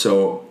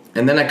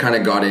then I kind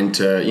of got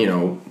into, you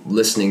know,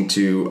 listening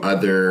to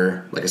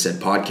other, like I said,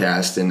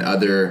 podcasts and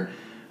other,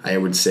 I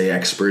would say,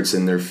 experts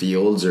in their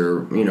fields,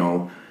 or, you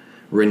know,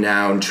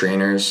 renowned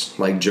trainers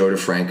like Joe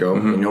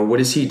DeFranco. You know, what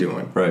is he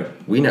doing? Right.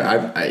 We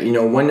know, you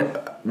know,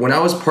 when I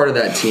was part of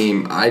that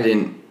team, I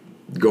didn't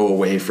go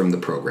away from the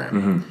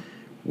program.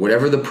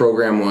 Whatever the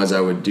program was,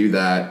 I would do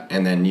that,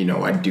 and then, you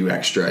know, I'd do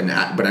extra.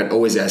 But I'd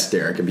always ask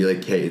Derek. I'd be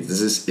like, hey,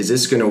 is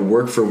this going to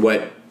work for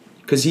what?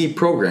 Because he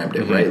programmed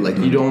it, right? Like,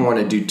 you don't want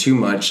to do too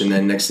much, and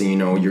then next thing you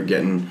know, you're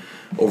getting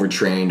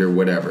overtrained or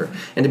whatever.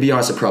 And to be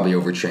honest, I'm probably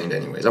overtrained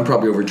anyways. I'm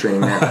probably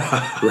overtraining now,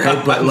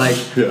 right? But, like,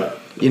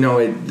 you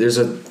know, there's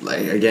a,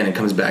 like, again, it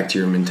comes back to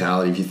your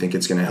mentality. If you think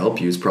it's going to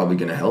help you, it's probably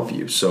going to help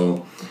you.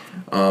 So,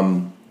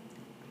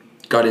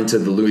 got into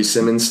the Louis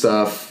Simmons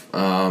stuff,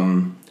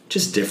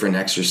 just different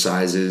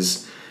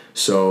exercises.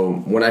 So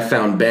when I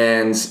found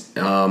bands,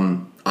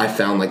 I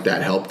found like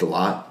that helped a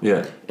lot.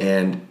 Yeah.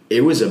 And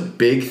it was a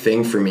big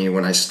thing for me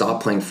when I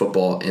stopped playing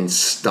football and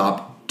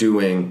stopped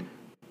doing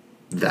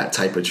that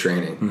type of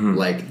training,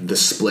 like the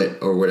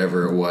split or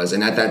whatever it was.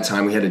 And at that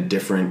time, we had a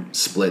different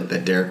split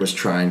that Derek was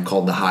trying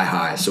called the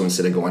high. So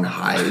instead of going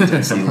high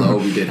intensity low,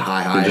 we did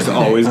high. You're just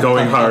always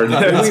going hard.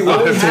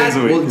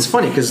 Well, it's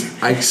funny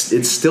because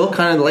it's still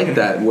kind of like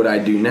that, what I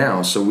do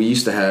now. So we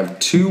used to have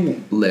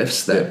 2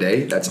 lifts that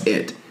day. That's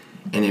it.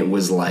 And it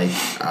was like,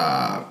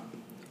 I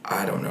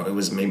don't know, it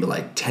was maybe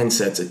like 10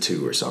 sets of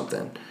 2 or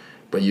something.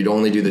 But you'd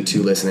only do the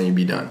 2 lifts and then you'd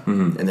be done.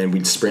 And then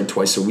we'd sprint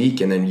twice a week,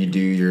 and then you do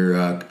your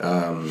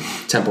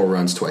tempo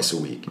runs twice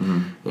a week.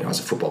 You know, as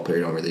a football player,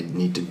 you don't really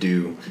need to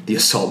do the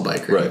assault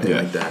bike or anything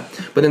like that.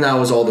 But then that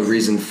was all the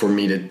reason for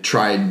me to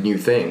try new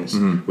things,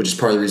 which is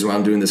part of the reason why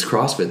I'm doing this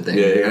CrossFit thing.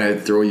 You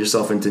gotta throw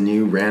yourself into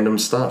new random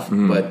stuff.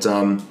 But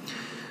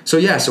so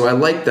I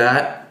like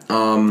that.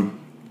 And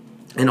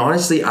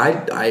honestly,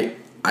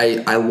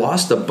 I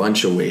lost a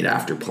bunch of weight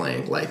after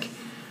playing. Like,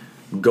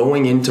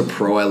 going into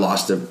pro, I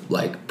lost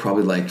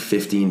probably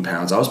 15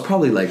 pounds. I was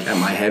probably like at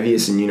my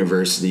heaviest in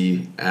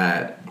university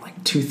at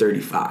like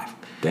 235.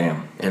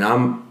 Damn. And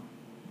I'm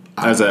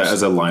as a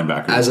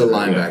linebacker. As a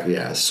linebacker,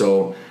 yeah.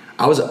 So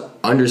I was an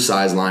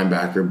undersized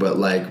linebacker, but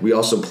like we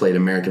also played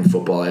American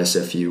football at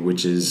SFU,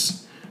 which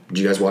is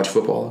Do you guys watch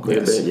football quite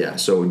a bit? Yeah.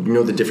 So you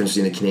know the difference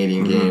between the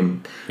Canadian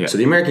game. Yeah. So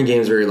the American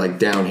game is very like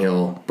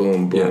downhill,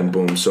 boom, boom,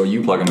 boom. So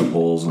you plug into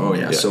poles.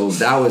 And, So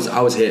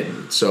I was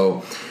hitting.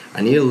 So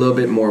I needed a little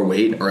bit more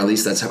weight, or at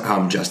least that's how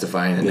I'm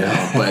justifying it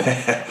now. But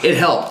it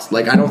helped.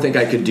 Like I don't think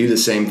I could do the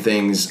same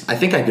things. I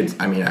think I could.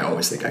 I mean, I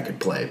always think I could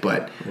play,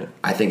 but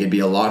I think it'd be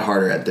a lot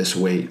harder at this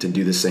weight to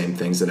do the same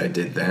things that I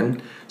did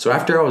then. So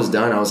after I was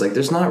done, I was like,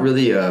 there's not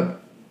really a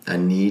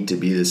need to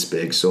be this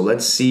big. So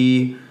let's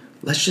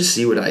just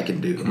see what I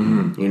can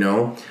do, you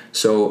know?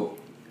 So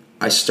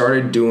I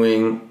started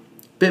doing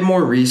a bit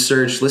more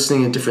research,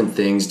 listening to different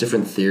things,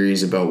 different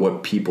theories about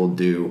what people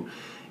do.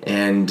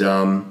 And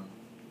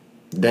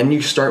then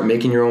you start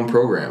making your own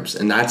programs.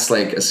 And that's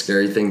like a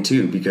scary thing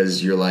too,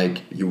 because you're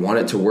like, you want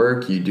it to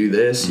work, you do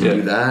this, you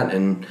do that.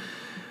 And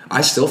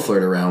I still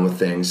flirt around with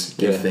things,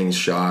 give things a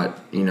shot,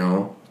 you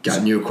know?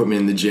 Got new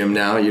equipment in the gym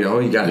now, you know?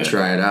 You got to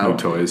try it out. New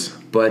toys.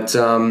 But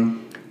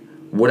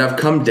what I've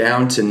come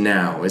down to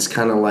now is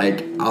kind of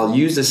like I'll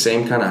use the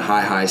same kind of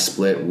high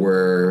split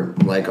where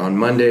like on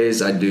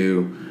Mondays I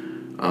do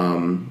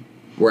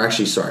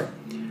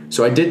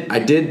so I did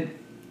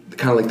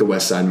kind of like the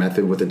West Side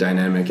method with a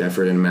dynamic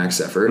effort and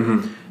max effort,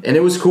 and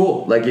it was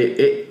cool. Like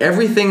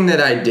everything that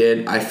I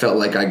did, I felt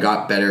like I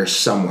got better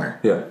somewhere.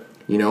 Yeah,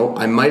 you know,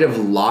 I might have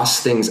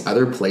lost things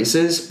other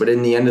places, but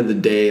in the end of the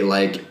day,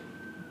 like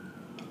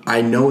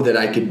I know that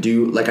I could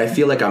do. Like I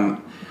feel like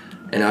I'm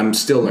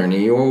still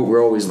learning.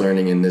 We're always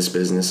learning in this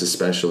business,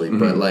 especially.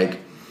 But like,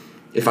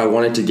 if I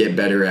wanted to get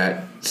better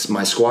at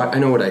my squat, I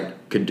know what I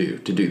could do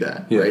to do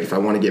that. Yeah. Right. If I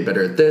want to get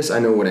better at this, I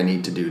know what I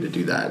need to do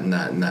that and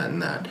that and that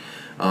and that.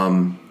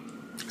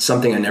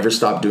 Something I never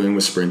stopped doing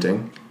was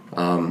sprinting.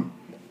 I'm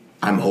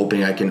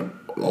hoping I can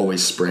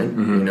always sprint.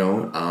 You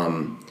know.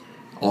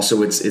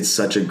 Also, it's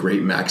such a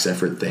great max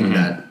effort thing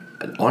that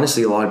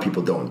honestly a lot of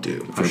people don't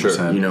do. For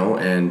sure. You know,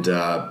 and.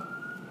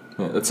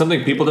 That's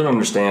something people don't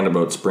understand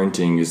about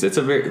sprinting is it's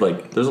a very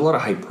like there's a lot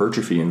of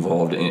hypertrophy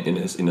involved in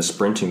a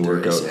sprinting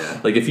workout.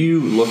 Like if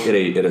you look at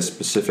a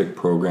specific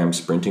program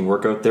sprinting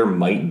workout, there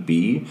might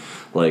be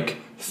like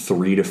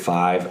 3 to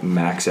 5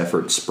 max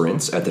effort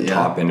sprints at the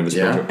top end of a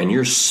sprint, and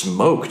you're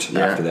smoked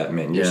after that,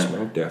 man. You're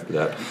smoked after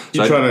that.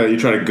 So you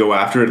try to go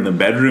after it in the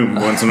bedroom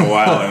once in a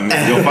while, and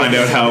you'll find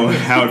out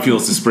how it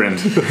feels to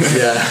sprint.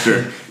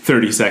 After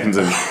 30 seconds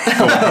of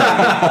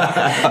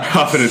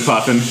huffing and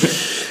puffing.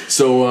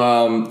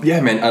 So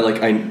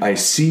man, I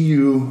see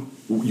you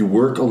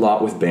work a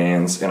lot with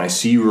bands, and I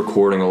see you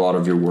recording a lot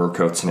of your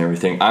workouts and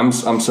everything. I'm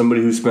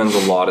somebody who spends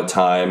a lot of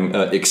time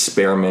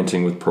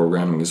experimenting with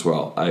programming as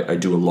well. I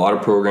do a lot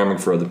of programming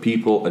for other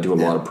people. I do a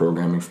lot of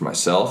programming for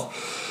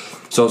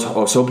myself. So I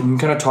was hoping you can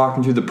kind of talk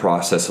me through the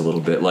process a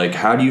little bit. Like,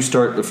 how do you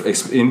start,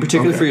 in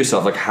particular for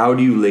yourself, like, how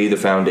do you lay the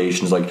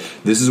foundations? Like,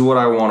 this is what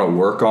I want to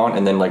work on,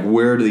 and then, like,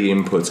 where do the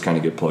inputs kind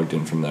of get plugged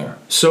in from there?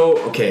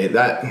 So,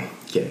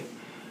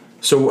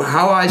 So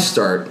how I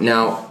start,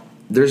 now,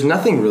 there's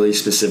nothing really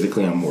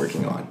specifically I'm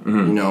working on.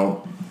 You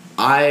know,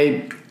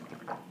 I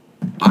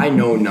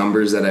know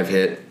numbers that I've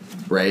hit,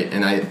 right?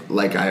 And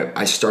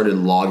I started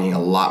logging a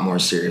lot more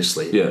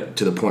seriously.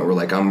 To the point where,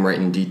 like, I'm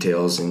writing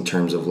details in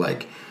terms of,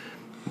 like,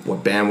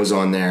 what band was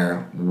on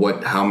there,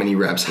 how many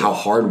reps, how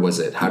hard was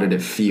it, how did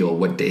it feel,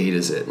 what date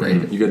is it,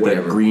 right? You got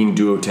that green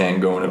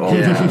duotang going at all.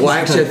 Well,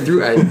 actually,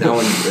 that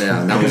one's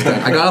done.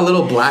 I got a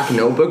little black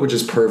notebook, which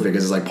is perfect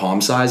because it's like palm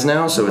size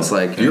now, so it's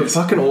like you're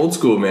fucking old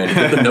school, man. You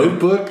got the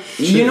notebook.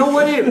 You know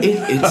what?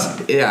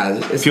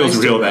 It feels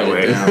real that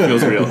way. It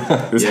feels real.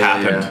 This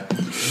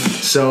happened.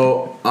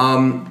 So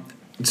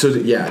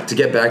to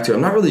get back to it,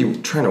 I'm not really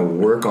trying to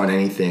work on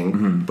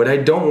anything, but I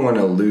don't want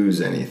to lose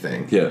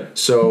anything.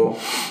 So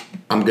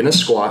I'm going to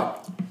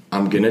squat.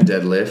 I'm going to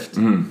deadlift.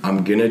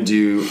 I'm going to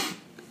do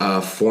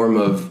a form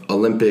of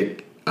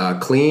Olympic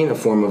clean, a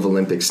form of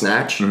Olympic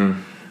snatch,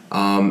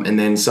 and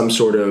then some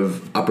sort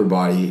of upper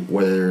body,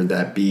 whether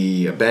that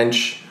be a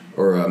bench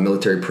or a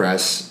military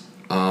press.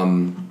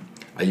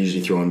 I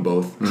usually throw in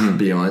both, to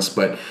be honest,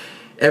 but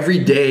every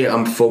day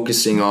I'm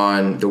focusing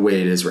on the way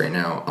it is right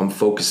now. I'm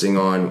focusing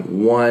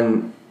on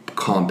one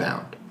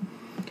compound.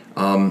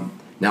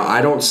 Now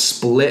I don't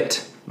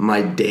split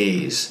my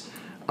days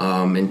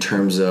in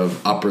terms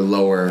of upper,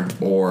 lower,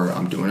 or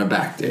I'm doing a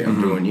back day. I'm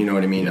doing, you know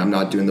what I mean? I'm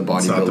not doing the bodybuilder.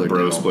 It's not the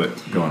bro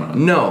split going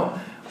on. No.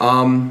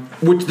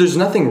 Which there's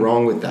nothing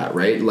wrong with that,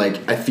 right?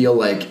 Like I feel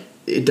like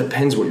it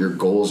depends what your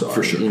goals are.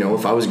 For sure. You know,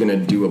 if I was going to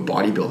do a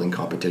bodybuilding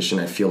competition,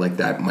 I feel like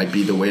that might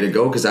be the way to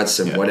go because that's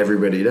what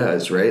everybody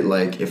does, right?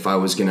 Like if I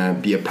was going to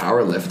be a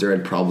power lifter,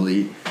 I'd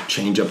probably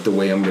change up the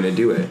way I'm going to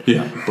do it.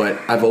 But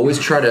I've always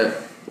tried to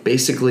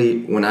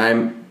basically when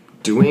I'm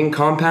doing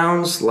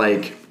compounds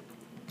like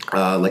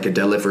a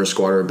deadlift or a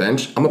squat or a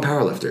bench, I'm a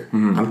power lifter.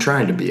 I'm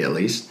trying to be at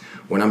least.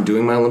 When I'm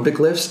doing my Olympic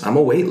lifts, I'm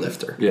a weight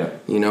lifter.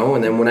 You know,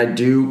 and then when I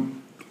do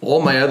all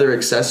my other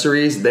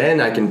accessories, then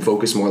I can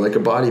focus more like a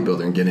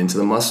bodybuilder and get into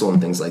the muscle and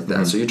things like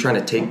that. So you're trying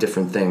to take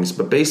different things.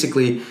 But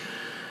basically,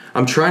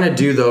 I'm trying to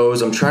do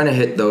those. I'm trying to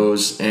hit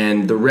those.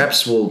 And the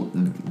reps will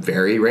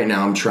vary. Right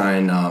now, I'm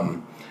trying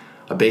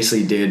I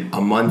basically did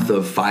a month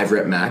of 5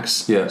 rep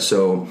max. Yeah.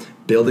 So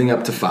building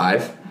up to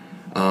 5.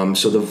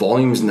 So the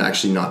volume is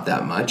actually not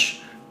that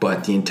much,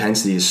 but the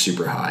intensity is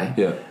super high.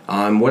 Yeah.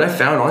 What I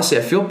found, honestly,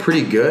 I feel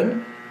pretty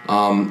good.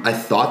 I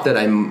thought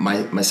that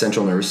my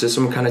central nervous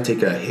system would kind of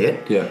take a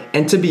hit. Yeah.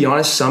 And to be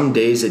honest, some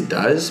days it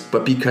does,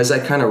 but because I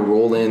kind of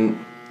roll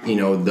in,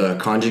 the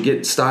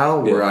conjugate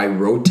style where I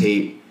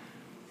rotate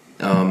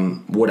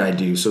what I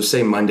do. So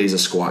say Monday's a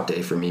squat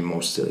day for me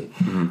mostly.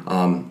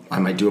 I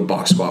might do a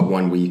box squat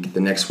one week.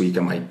 The next week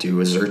I might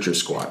do a Zercher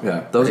squat.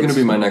 Yeah, that was going to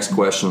be my next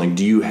question. Like,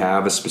 do you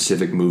have a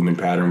specific movement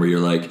pattern where you're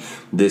like,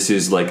 this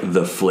is like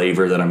the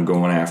flavor that I'm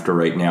going after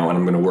right now, and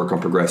I'm going to work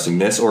on progressing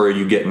this? Or are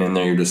you getting in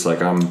there? You're just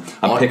like, I'm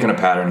picking a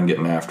pattern and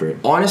getting after it.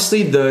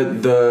 Honestly,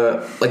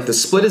 the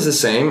split is the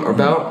same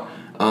about.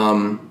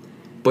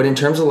 But in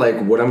terms of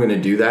like what I'm going to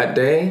do that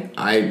day,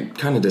 I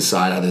kind of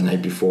decide either the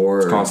night before.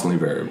 It's constantly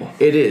variable.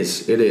 It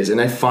is.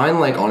 And I find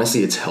like,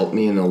 honestly, it's helped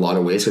me in a lot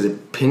of ways because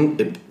it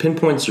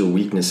pinpoints your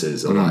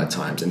weaknesses a lot of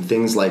times. And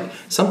things like,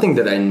 something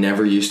that I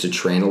never used to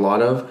train a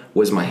lot of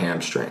was my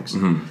hamstrings.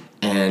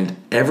 And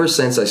ever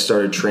since I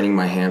started training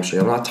my hamstring,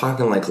 I'm not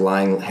talking like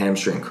lying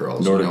hamstring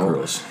curls.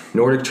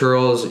 Nordic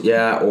curls,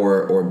 yeah,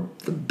 or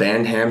the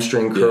band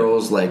hamstring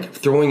curls, like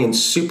throwing in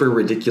super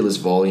ridiculous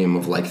volume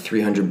of like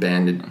 300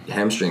 banded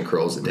hamstring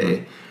curls a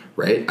day,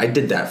 right? I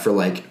did that for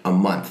like a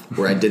month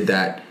where I did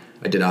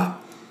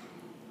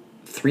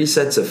 3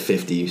 sets of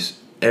 50s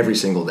every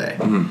single day.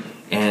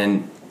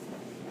 And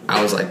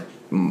I was like,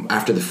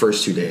 after the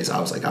first 2 days, I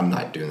was like, I'm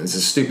not doing this.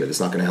 This is stupid. It's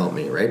not going to help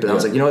me, right? But I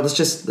was like, let's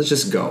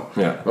just go.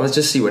 Yeah. Let's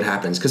just see what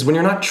happens. Because when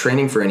you're not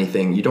training for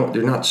anything,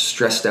 you're not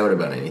stressed out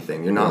about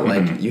anything. You're not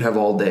like, you have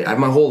all day. I have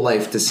my whole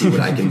life to see what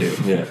I can do.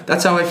 Yeah.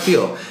 That's how I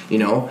feel,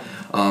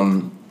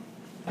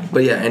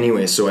 But yeah,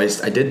 anyway, so I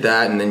did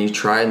that, and then you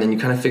try, and then you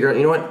kind of figure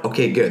out,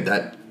 okay, good,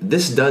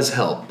 this does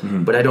help,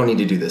 but I don't need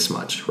to do this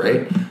much,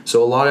 right?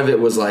 So a lot of it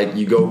was like,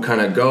 you go,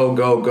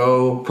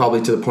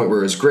 probably to the point where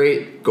it was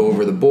great, go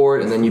over the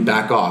board, and then you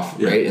back off,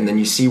 right? And then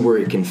you see where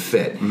it can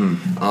fit.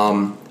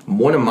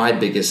 One of my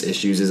biggest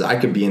issues is I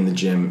could be in the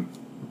gym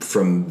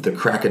from the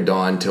crack of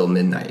dawn till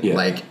midnight. Yeah.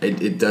 Like,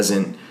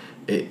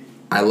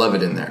 I love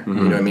it in there. You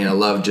know what I mean? I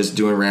love just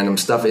doing random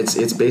stuff.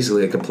 It's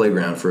basically like a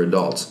playground for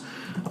adults.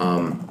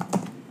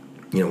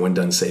 When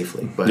done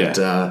safely. But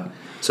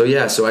so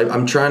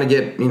I'm trying to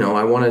get,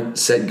 I want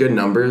to set good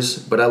numbers,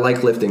 but I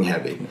like lifting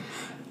heavy.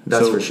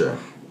 That's for sure.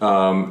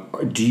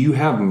 Do you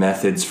have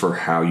methods for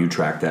how you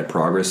track that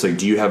progress? Like,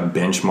 do you have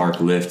benchmark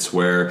lifts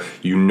where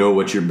you know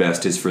what your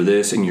best is for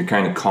this and you're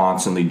kind of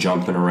constantly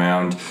jumping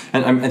around?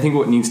 And I think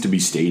what needs to be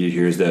stated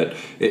here is that,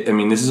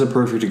 this is a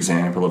perfect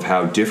example of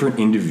how different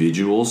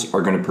individuals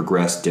are going to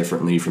progress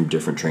differently from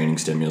different training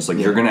stimulus. Like,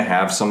 you're going to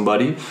have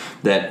somebody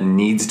that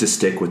needs to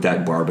stick with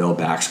that barbell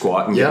back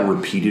squat and get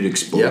repeated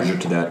exposure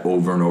to that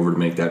over and over to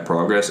make that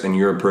progress. And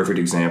you're a perfect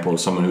example of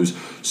someone who's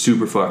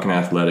super fucking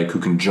athletic, who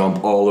can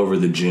jump all over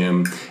the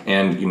gym.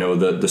 And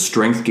the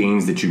strength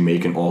gains that you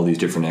make in all these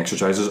different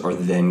exercises are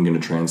then going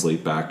to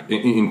translate back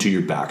into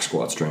your back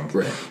squat strength.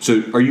 Right.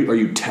 So are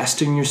you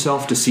testing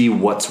yourself to see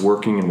what's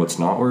working and what's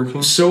not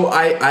working? So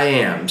I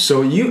am.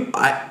 So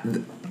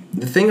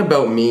the thing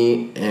about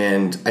me,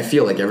 and I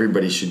feel like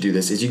everybody should do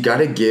this, is you got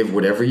to give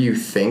whatever you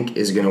think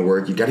is going to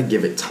work. You got to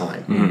give it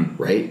time,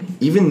 right?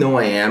 Even though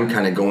I am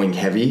kind of going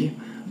heavy,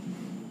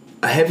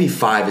 a heavy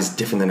 5 is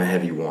different than a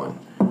heavy 1,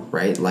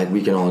 right? Like,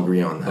 we can all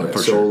agree on that.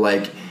 For sure.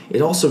 Like,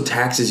 it also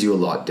taxes you a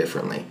lot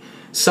differently.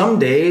 Some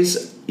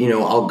days,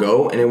 I'll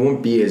go and it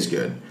won't be as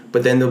good.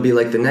 But then there'll be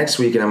like the next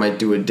week and I might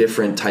do a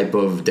different type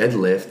of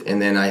deadlift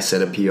and then I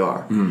set a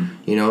PR.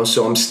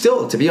 So I'm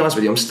still, to be honest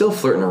with you, I'm still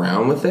flirting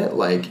around with it,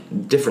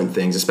 like different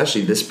things,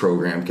 especially this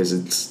program, because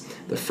it's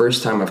the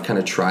first time I've kind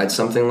of tried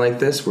something like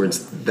this where it's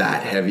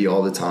that heavy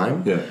all the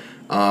time. Yeah.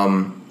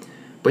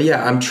 But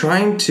yeah, I'm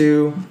trying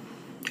to,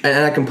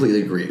 and I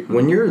completely agree.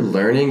 When you're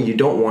learning, you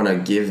don't want to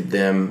give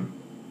them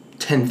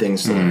 10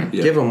 things to learn.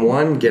 Yeah. Give them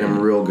one, get them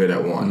real good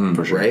at one,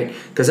 for sure. right?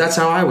 Because that's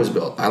how I was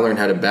built. I learned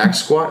how to back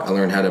squat. I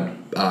learned how to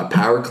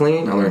power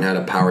clean. I learned how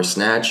to power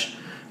snatch,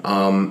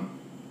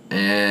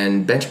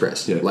 and bench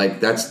press. Yeah. Like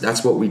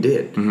that's what we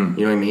did. You know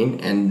what I mean?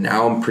 And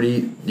now I'm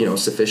pretty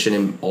sufficient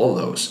in all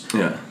those.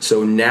 Yeah.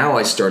 So now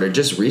I started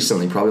just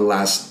recently, probably the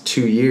last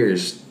 2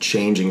 years,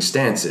 changing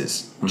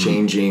stances,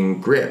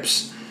 changing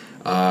grips,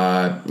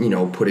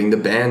 putting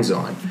the bands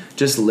on,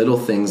 just little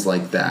things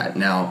like that.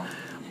 Now,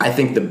 I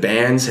think the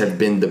bands have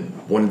been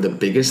one of the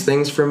biggest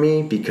things for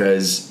me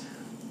because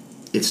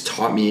it's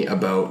taught me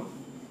about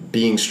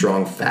being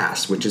strong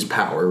fast, which is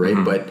power,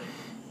 right? But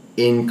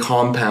in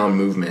compound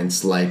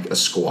movements like a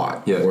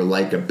squat or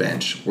like a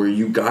bench, where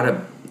you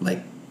gotta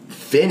like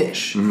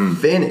finish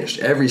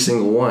every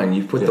single one.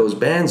 You put those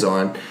bands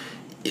on.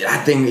 I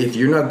think if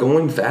you're not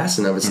going fast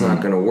enough, it's not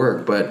going to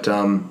work. But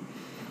I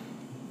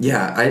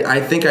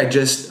think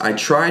I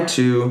try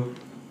to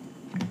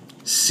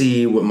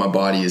see what my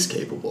body is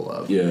capable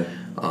of. Yeah.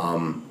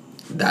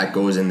 That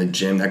goes in the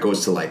gym. That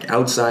goes to like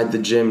outside the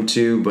gym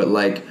too. But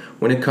like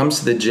when it comes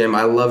to the gym,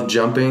 I love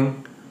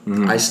jumping.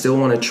 I still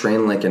want to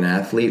train like an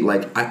athlete.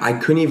 Like I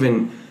can't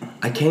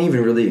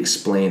even really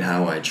explain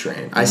how I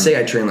train. I say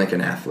I train like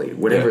an athlete,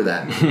 whatever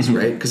that means,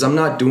 right? Because I'm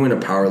not doing a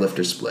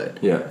powerlifter split.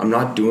 Yeah. I'm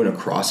not doing a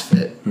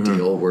CrossFit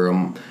deal where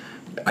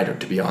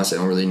to be honest, I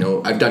don't really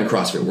know. I've done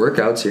CrossFit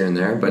workouts here and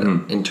there, but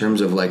in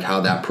terms of like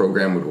how that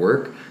program would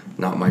work,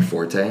 not my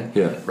forte.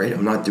 Yeah. Right?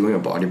 I'm not doing a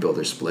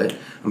bodybuilder split.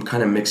 I'm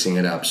kind of mixing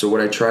it up. So what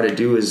I try to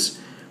do is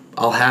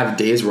I'll have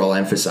days where I'll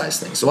emphasize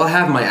things. So I'll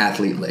have my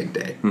athlete leg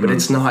day, but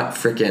it's not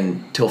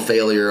freaking till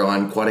failure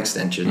on quad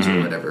extensions or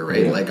whatever,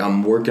 right? Yeah. Like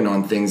I'm working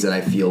on things that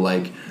I feel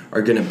like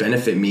are going to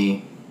benefit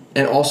me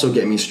and also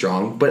get me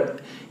strong.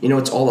 But, you know,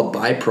 it's all a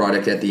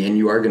byproduct at the end.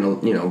 You are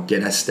going to, you know,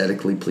 get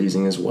aesthetically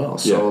pleasing as well.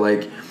 So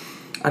like,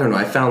 I don't know.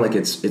 I found like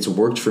it's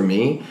worked for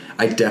me.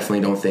 I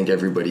definitely don't think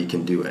everybody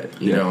can do it,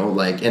 you know,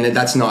 like, and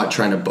that's not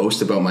trying to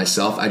boast about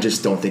myself. I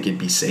just don't think it'd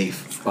be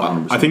safe.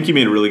 I think you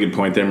made a really good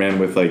point there, man,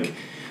 with like,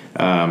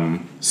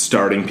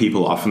 starting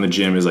people off in the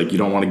gym is like you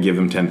don't want to give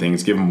them 10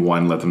 things, give them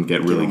one, let them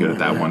get really good at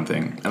that one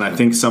thing. And I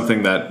think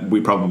something that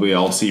we probably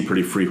all see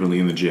pretty frequently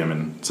in the gym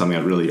and something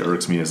that really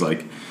irks me is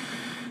like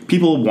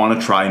people want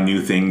to try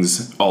new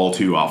things all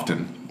too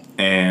often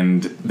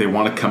and they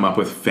want to come up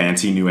with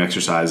fancy new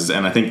exercises,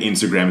 and I think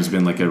Instagram has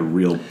been like a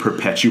real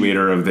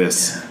perpetuator of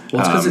this.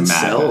 Well, it's because it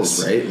madness.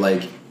 sells, right?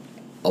 Like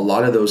a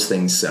lot of those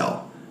things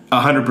sell.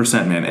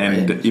 100%, man.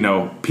 And right. you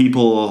know,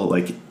 people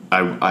like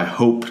I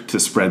hope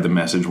to spread the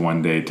message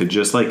one day to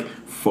just like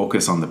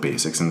focus on the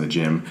basics in the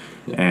gym.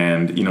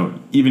 And, you know,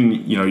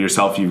 even, you know,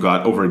 yourself, you've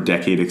got over a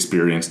decade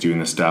experience doing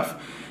this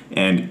stuff.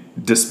 And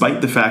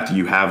despite the fact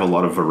you have a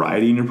lot of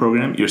variety in your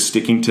program, you're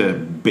sticking to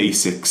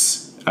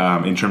basics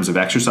in terms of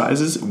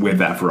exercises with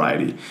that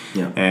variety.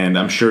 Yeah. And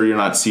I'm sure you're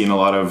not seeing a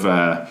lot of,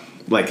 I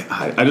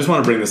just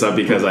want to bring this up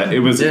because it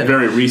was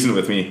very recent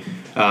with me.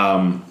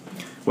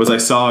 I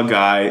saw a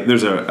guy,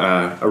 there's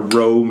a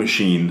row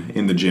machine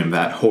in the gym,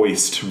 that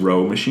hoist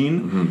row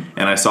machine,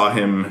 and I saw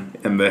him,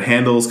 and the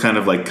handles kind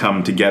of like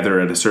come together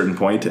at a certain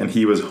point, and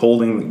he was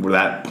holding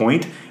that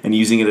point and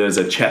using it as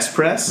a chest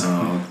press,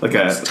 like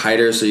it's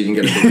tighter so you can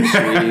get a bigger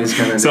squeeze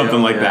kind of something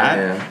deal. Like that.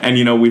 Yeah. And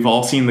you know, we've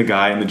all seen the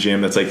guy in the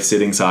gym that's like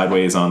sitting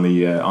sideways on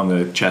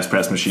the chest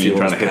press machine,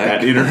 trying to hit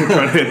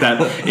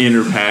that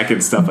inner pack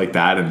and stuff like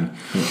that, and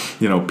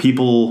you know,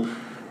 people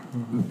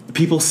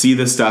see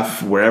this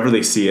stuff wherever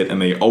they see it, and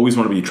they always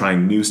want to be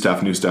trying new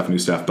stuff,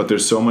 but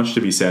there's so much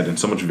to be said and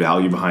so much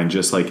value behind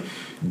just like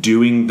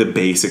doing the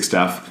basic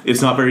stuff.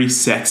 It's not very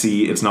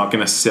sexy, it's not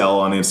going to sell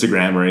on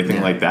Instagram or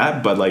anything like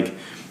that, but like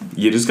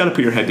you just got to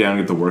put your head down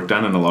and get the work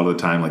done, and a lot of the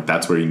time like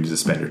that's where you need to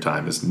spend your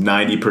time. Is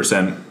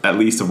 90% at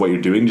least of what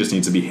you're doing just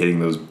needs to be hitting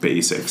those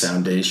basics.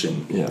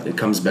 Foundation. It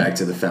comes back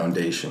to the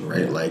foundation,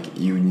 right? Like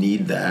you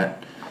need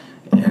that.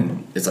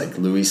 And it's like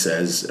Louis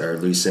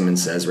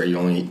Simmons says, right?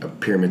 A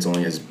pyramid's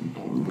only as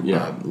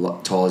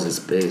tall as its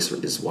base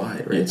is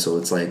wide, right? So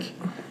it's like,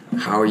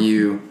 how are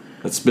you?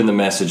 It's been the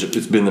message.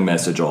 It's been the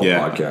message all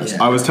podcast.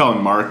 I was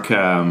telling Mark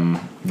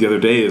the other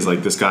day is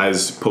like this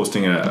guy's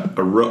posting a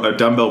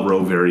dumbbell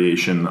row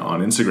variation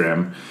on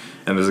Instagram,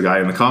 and there's a guy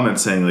in the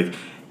comments saying like,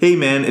 hey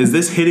man, is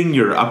this hitting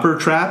your upper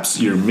traps,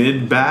 your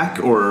mid back,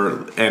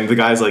 and the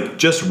guy's like,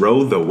 just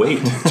row the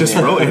weight, just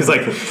row it. He's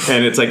like,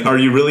 and it's like, are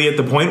you really at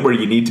the point where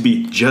you need to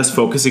be just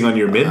focusing on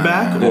your mid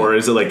back, or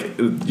is it like,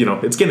 you know,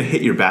 it's gonna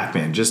hit your back,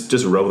 man, just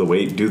row the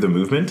weight, do the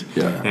movement,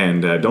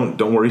 and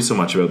don't worry so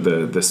much about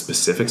the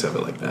specifics of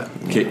it like that.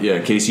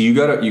 Casey, you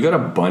got a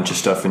bunch of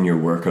stuff in your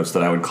workouts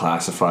that I would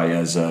classify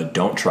as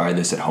don't try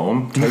this at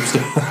home type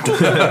stuff.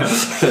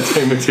 That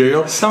type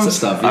material. Some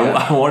stuff.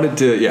 I wanted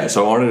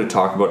to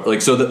talk about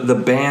like so. The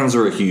bands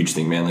are a huge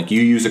thing, man. Like you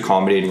use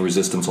accommodating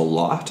resistance a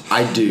lot.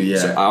 I do, yeah.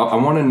 So I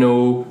want to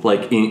know,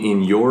 like,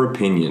 in your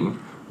opinion,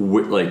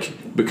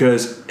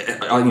 because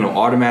you know,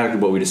 automatically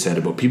what we just said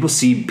about people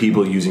see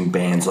people using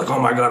bands, like,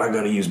 oh my god, I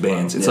got to use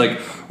bands. It's like,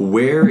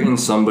 where in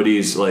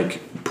somebody's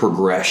like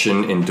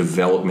progression and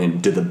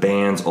development do the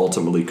bands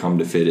ultimately come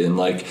to fit in?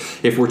 Like,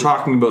 if we're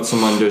talking about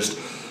someone just,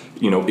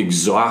 you know,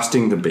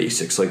 exhausting the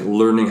basics, like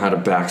learning how to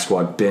back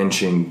squat,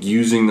 benching,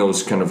 using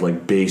those kind of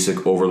like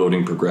basic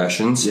overloading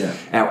progressions. Yeah.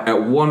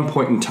 At one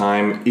point in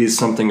time, is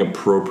something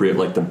appropriate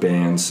like the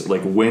bands?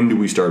 Like, when do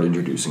we start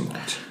introducing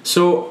that?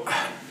 So,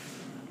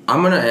 I'm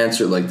going to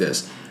answer it like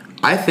this.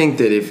 I think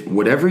that if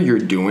whatever you're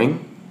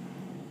doing,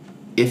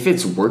 if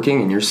it's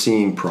working and you're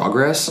seeing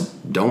progress,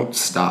 don't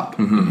stop.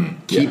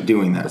 Keep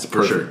doing that. That's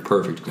perfect.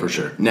 Perfect. For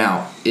sure.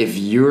 Now, if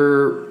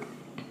you're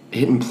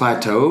hitting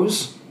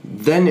plateaus,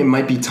 then it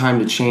might be time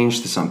to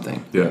change to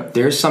something. Yeah.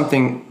 There's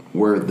something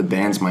where the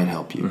bands might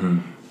help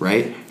you,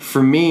 right?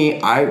 For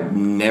me, I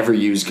never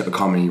used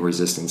accommodating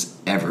resistance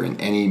ever in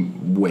any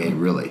way,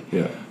 really.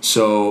 Yeah.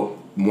 So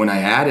when I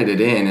added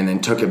it in and then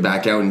took it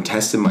back out and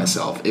tested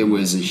myself, it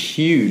was a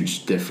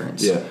huge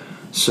difference. Yeah.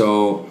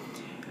 So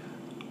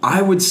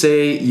I would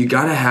say you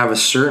got to have a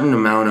certain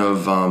amount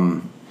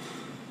of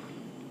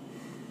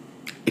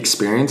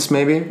experience,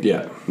 maybe.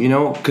 Yeah. You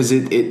know, because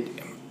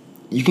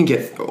you can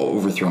get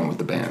overthrown with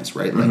the bands,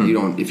 right? Like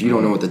if you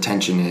don't know what the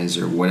tension is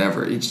or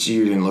whatever,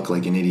 you're gonna look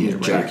like an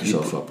idiot. Jack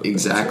yourself up.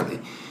 Exactly.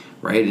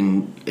 right?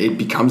 And it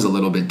becomes a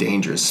little bit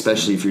dangerous,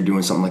 especially if you're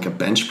doing something like a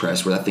bench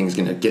press where that thing's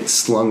going to get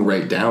slung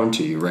right down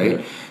to you, right?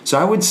 Yeah. So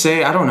I would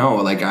say, I don't know,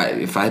 like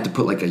if I had to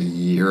put like a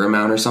year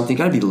amount or something, you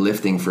got to be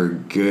lifting for a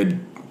good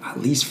at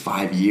least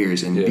 5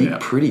 years and be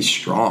pretty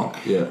strong.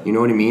 Yeah. You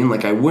know what I mean?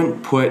 Like I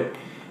wouldn't put,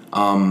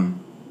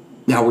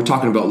 now we're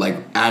talking about like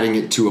adding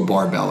it to a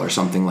barbell or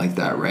something like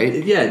that,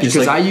 right? Yeah.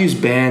 Because I use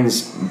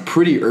bands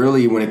pretty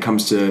early when it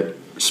comes to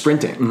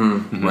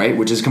sprinting, right?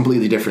 Which is a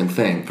completely different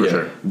thing. For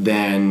sure.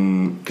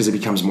 Then, because it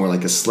becomes more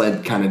like a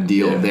sled kind of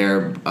deal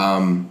there,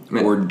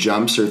 or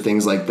jumps or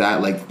things like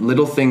that. Like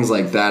little things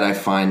like that I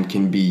find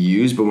can be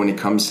used, but when it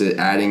comes to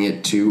adding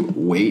it to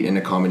weight and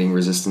accommodating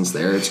resistance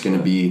there, it's going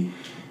to be,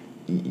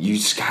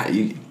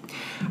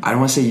 I don't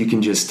want to say you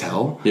can just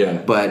tell,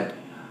 but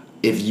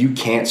if you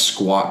can't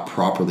squat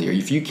properly, or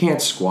if you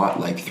can't squat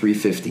like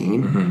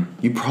 315,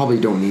 you probably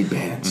don't need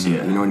bands.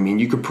 You know what I mean?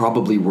 You could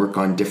probably work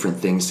on different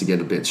things to get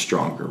a bit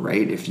stronger,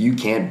 right? If you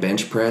can't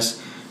bench press,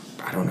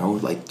 I don't know,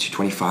 like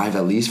 225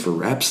 at least for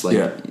reps.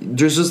 Like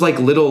there's just like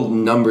little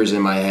numbers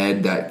in my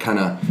head that kind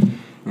of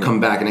come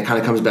back, and it kind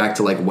of comes back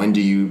to like, when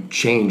do you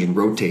change and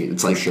rotate?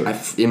 It's like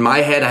in my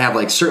head I have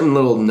like certain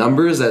little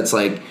numbers that's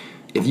like,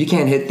 if you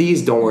can't hit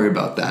these, don't worry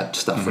about that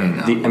stuff right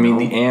now.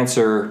 The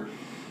answer,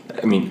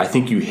 I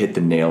think you hit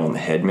the nail on the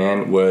head,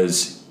 man,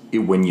 was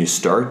when you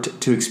start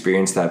to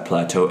experience that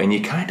plateau, and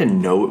you kind of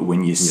know it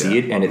when you see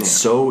it, and it's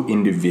so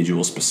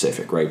individual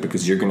specific, right?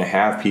 Because you're going to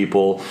have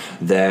people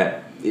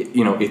that,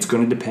 it's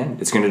going to depend.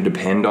 It's going to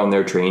depend on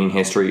their training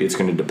history. It's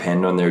going to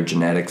depend on their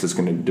genetics. It's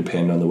going to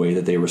depend on the way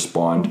that they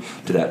respond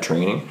to that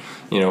training.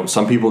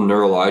 Some people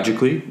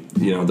neurologically,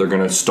 they're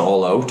going to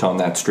stall out on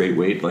that straight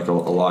weight like a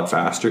lot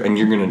faster, and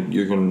you're going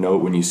to know it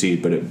when you see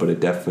it, but it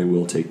definitely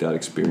will take that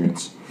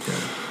experience.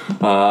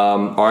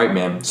 All right,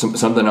 man.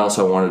 Something else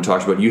I wanted to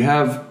talk about. You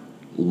have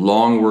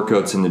long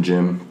workouts in the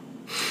gym.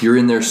 You're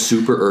in there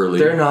super early.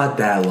 They're not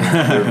that long.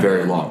 They're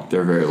very long.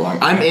 They're very long.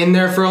 I'm in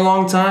there for a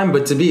long time,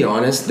 but to be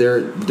honest,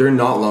 they're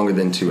not longer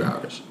than 2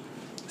 hours.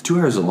 2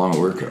 hours is a long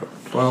workout.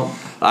 Well,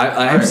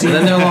 I have seen.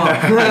 Then they're long.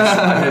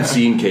 I have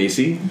seen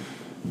Casey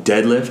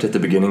deadlift at the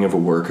beginning of a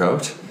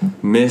workout,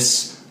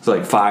 miss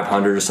like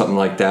 500 or something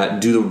like that,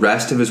 do the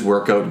rest of his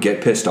workout,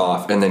 get pissed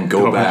off, and then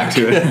go back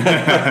to it.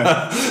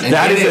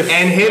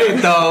 and hit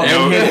it though.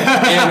 And hit it.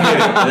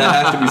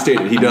 That has to be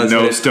stated. He does.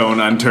 No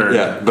stone unturned.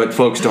 Yeah, but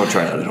folks, don't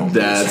try that at home.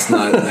 That's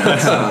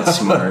not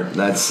smart.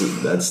 That's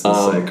the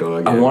psycho.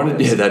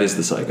 Again. That is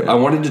the psycho. I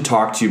wanted to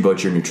talk to you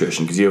about your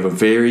nutrition because you have a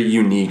very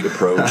unique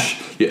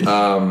approach.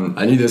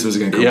 I knew this was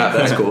going to come. Yeah,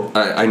 that's cool.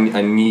 I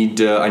need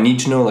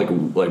to know like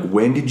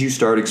when did you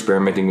start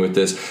experimenting with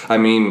this?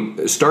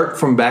 Start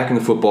from back in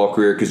the football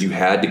career, because you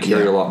had to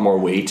carry a lot more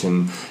weight,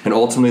 and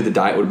ultimately the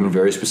diet would have been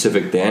very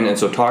specific then. And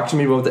so talk to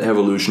me about the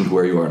evolution to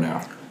where you are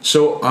now.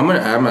 So I'm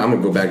gonna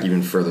go back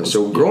even further.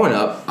 So growing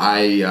up,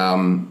 I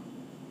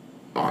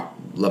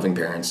loving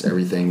parents,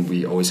 everything.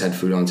 We always had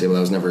food on the table. That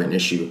was never an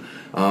issue.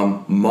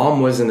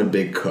 Mom wasn't a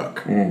big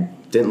cook.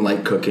 Didn't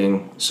like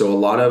cooking, so a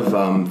lot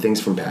of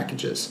things from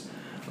packages,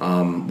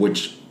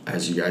 which,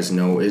 as you guys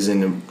know,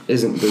 isn't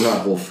they're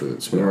not whole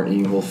foods. We weren't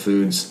eating whole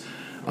foods.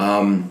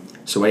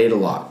 So I ate a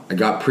lot. I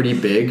got pretty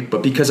big,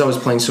 but because I was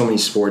playing so many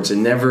sports, it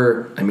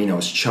never, I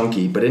was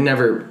chunky, but it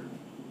never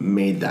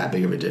made that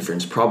big of a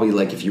difference. Probably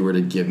like if you were to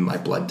give my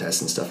blood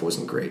tests and stuff, it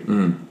wasn't great.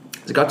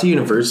 As I got to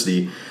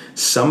university,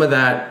 some of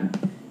that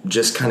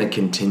just kind of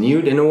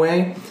continued in a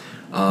way,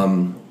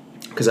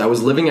 because I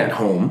was living at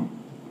home.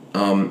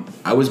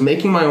 I was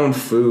making my own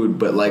food,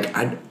 but like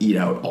I'd eat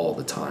out all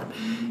the time.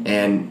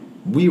 And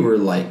we were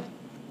like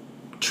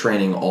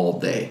training all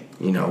day.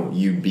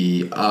 You'd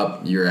be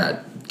up, you're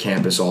at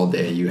campus all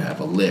day, you have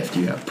a lift,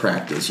 you have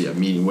practice, you have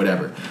meeting,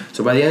 whatever.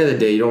 So by the end of the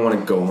day, you don't want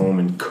to go home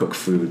and cook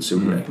food.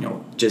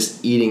 So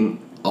just eating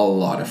a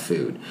lot of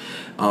food.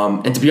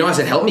 And to be honest,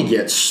 it helped me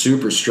get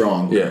super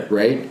strong. Yeah.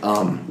 Right?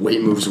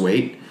 Weight moves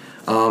weight.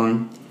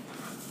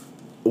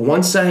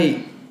 Once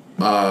I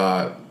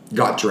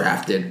got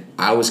drafted,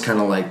 I was kind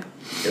of like,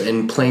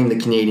 in playing the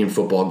Canadian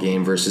football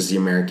game versus the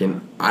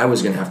American, I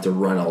was going to have to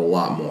run a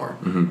lot more.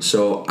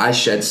 So I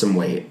shed some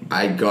weight.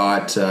 I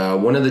got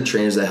one of the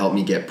trainers that helped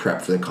me get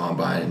prepped for the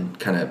combine.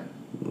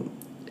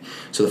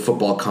 So the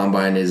football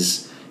combine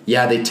is,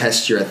 they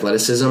test your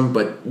athleticism,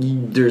 but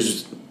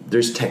there's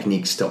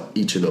techniques to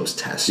each of those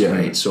tests,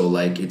 right? So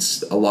like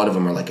a lot of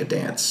them are like a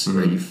dance,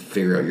 right? You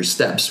figure out your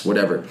steps,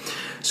 whatever.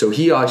 So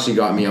he actually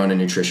got me on a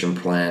nutrition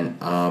plan,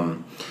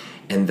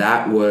 and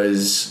that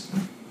was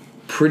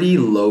pretty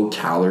low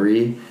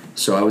calorie.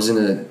 So I was in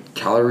a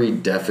calorie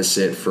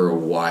deficit for a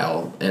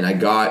while, and I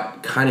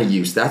got kind of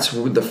used. That's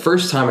the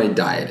first time I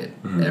dieted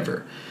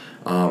ever.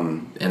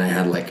 And I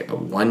had like a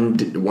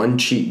one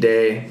cheat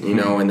day,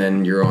 and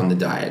then you're on the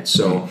diet.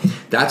 So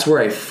that's where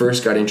I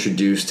first got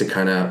introduced to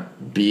kind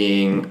of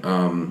being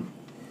on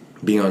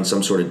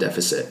some sort of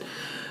deficit.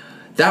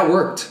 That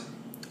worked.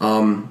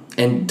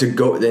 And to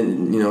go,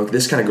 then,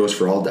 this kind of goes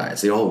for all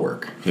diets. They all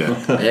work.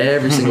 Yeah.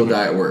 Every single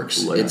diet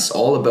works. It's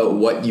all about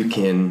what you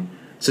can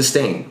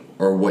sustain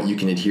or what you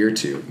can adhere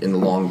to in the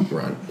long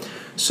run.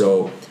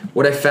 So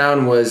what I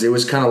found was it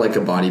was kind of like a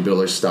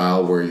bodybuilder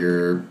style where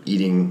you're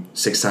eating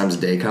 6 times a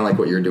day, kind of like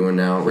what you're doing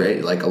now,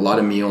 right? Like a lot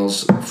of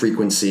meals,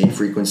 frequency.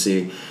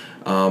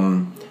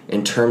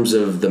 In terms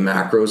of the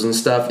macros and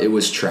stuff, it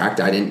was tracked.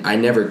 I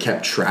never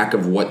kept track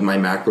of what my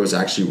macros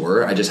actually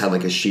were. I just had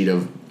like a sheet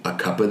of a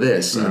cup of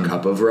this, a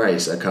cup of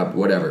rice, a cup,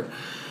 whatever.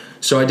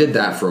 So I did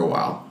that for a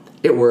while.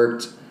 It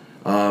worked.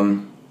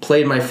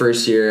 Played my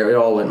first year. It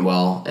all went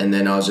well. And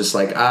then I was just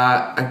like,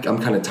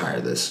 I'm kind of tired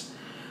of this.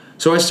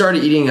 So I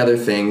started eating other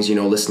things,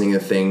 listening to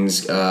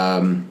things,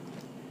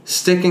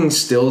 sticking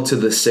still to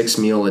the 6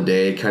 meal a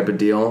day type of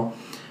deal.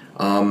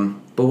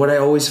 But what I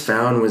always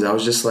found was I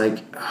was just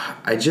like,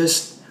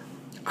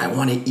 I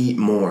want to eat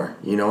more.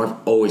 I've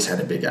always had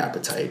a big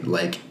appetite.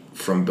 Like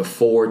from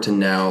before to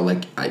now,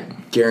 like I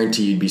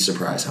guarantee you'd be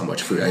surprised how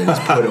much food I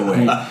just put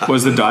away.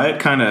 Was the diet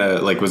kind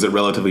of like, was it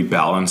relatively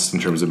balanced in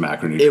terms of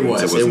macronutrients?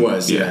 It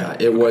was. Yeah.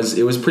 It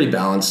was pretty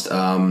balanced.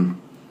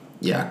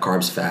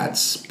 Carbs,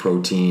 fats,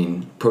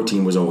 protein.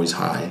 Protein was always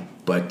high.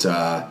 But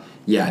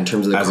in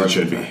terms of the as carbs, it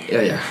should be.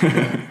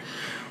 Yeah.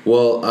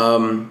 Well,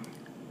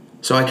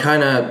 so I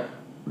kind of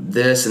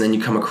this, and then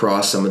you come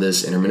across some of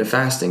this intermittent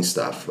fasting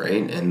stuff,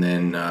 right? And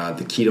then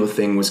the keto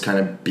thing was kind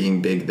of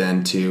being big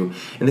then too.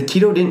 And the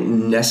keto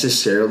didn't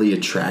necessarily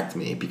attract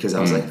me because I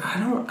was like, I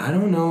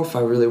don't know if I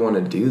really want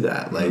to do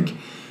that. Like,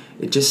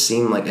 it just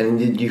seemed like,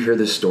 and you hear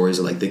the stories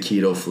of like the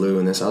keto flu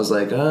and this. I was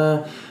like,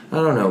 I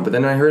don't know. But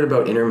then I heard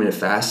about intermittent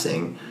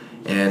fasting,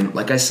 and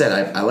like I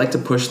said, I like to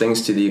push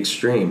things to the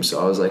extreme.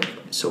 So I was like,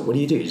 so what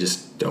do? You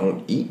just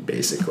don't eat,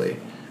 basically.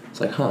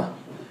 It's like, huh.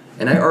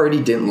 And I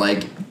already didn't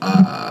like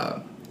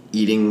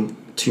eating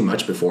too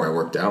much before I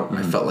worked out.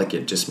 I felt like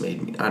it just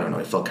made me, I don't know,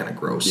 it felt kind of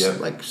gross,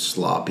 like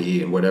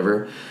sloppy and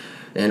whatever.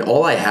 And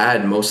all I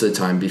had most of the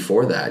time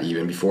before that,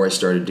 even before I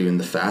started doing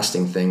the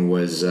fasting thing,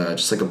 was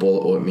just like a bowl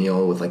of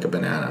oatmeal with like a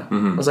banana.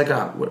 I was like,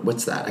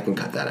 what's that? I can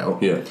cut that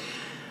out. Yeah.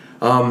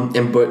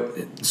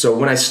 So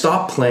when I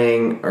stopped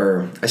playing,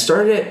 or I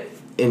started it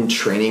in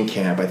training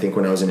camp, I think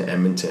when I was in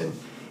Edmonton,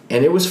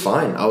 and it was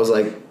fine. I was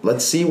like,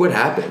 let's see what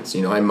happens.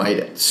 I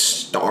might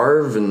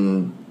starve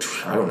and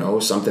I don't know,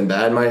 something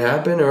bad might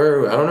happen,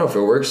 or I don't know, if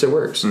it works, it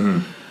works.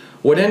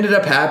 What ended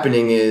up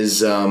happening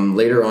is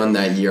later on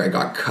that year I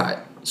got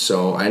cut.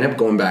 So I ended up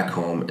going back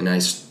home and I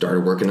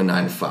started working a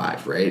 9 to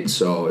 5, right?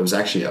 So it was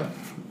actually I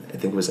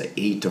think it was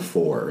 8 to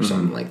 4 or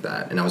something like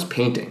that. And I was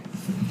painting.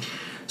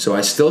 So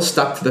I still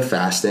stuck to the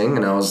fasting,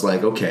 and I was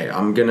like, okay,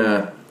 I'm going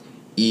to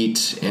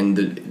eat, and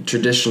the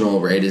traditional,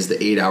 right, is the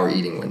 8-hour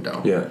eating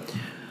window. Yeah.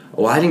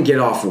 Well, I didn't get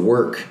off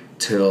work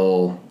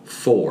till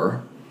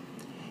 4,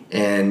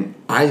 and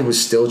I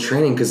was still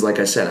training because, like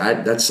I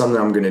said, that's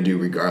something I'm going to do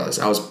regardless.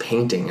 I was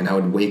painting, and I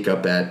would wake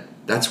up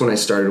that's when I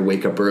started to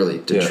wake up early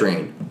to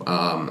train.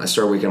 I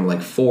started waking up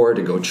like 4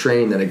 to go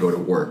train, then I go to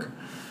work.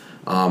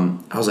 I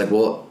was like,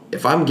 well,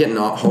 if I'm getting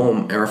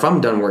home, or if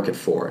I'm done work at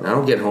 4, and I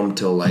don't get home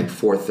till like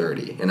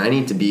 4:30, and I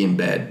need to be in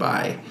bed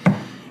by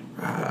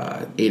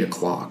 8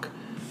 o'clock,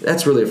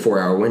 that's really a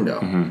 4-hour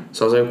window.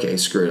 So I was like, okay,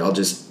 screw it. I'll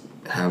just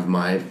have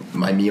my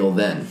meal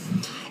then.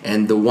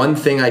 And the one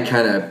thing I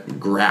kind of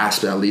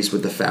grasped, at least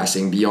with the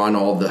fasting, beyond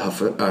all the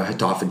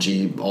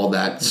autophagy, all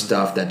that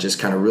stuff that just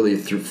kind of really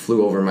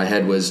flew over my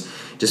head, was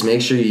just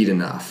make sure you eat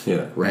enough.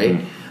 Yeah.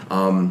 Right?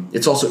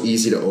 It's also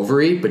easy to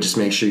overeat, but just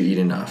make sure you eat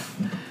enough.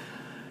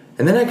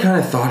 And then I kind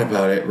of thought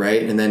about it,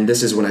 right? And then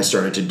this is when I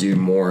started to do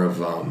more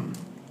of,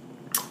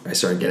 I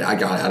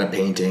got out of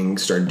painting,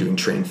 started doing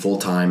training full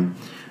time.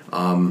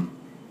 And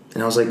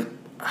I was like,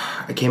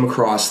 I came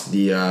across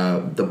the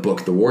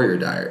book, The Warrior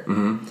Diet.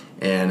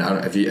 And I don't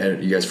know if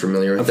you guys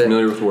familiar with it? I'm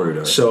familiar with Warrior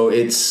Diet. So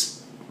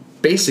it's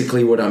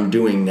basically what I'm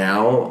doing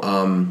now.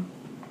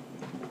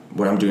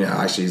 What I'm doing now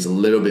actually is a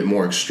little bit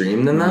more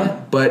extreme than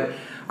that. But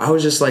I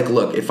was just like,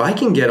 look, if I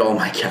can get all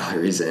my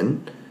calories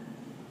in,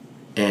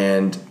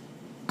 and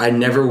I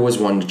never was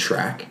one to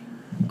track,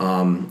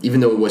 even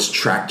though it was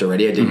tracked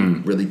already, I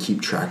didn't really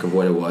keep track of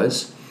what it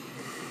was.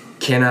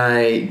 Can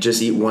I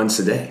just eat once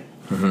a day?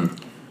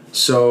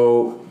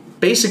 So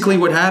basically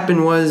what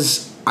happened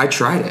was I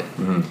tried it.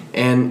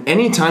 And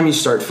anytime you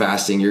start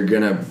fasting, you're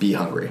going to be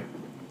hungry.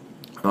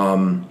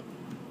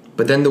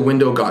 But then the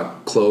window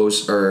got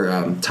close,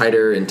 or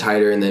tighter and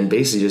tighter, and then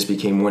basically just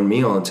became one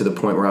meal, to the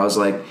point where I was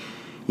like,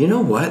 you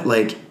know what?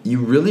 Like, you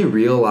really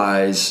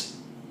realize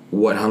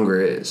what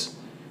hunger is.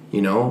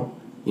 You know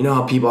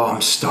how people,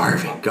 I'm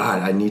starving.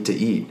 God, I need to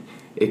eat.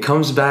 It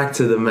comes back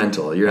to the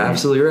mental. You're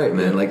absolutely right,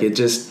 man. Like, it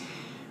just,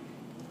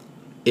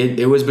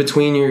 it was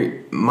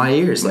between my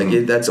ears.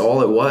 Like, that's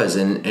all it was.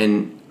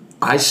 And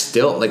I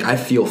still, like, I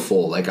feel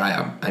full. Like,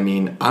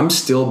 I'm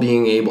still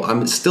able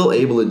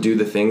to do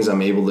the things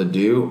I'm able to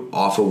do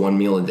off of one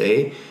meal a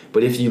day.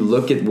 But if you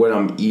look at what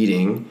I'm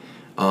eating,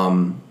 I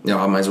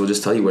might as well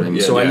just tell you what I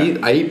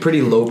mean. I eat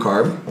pretty low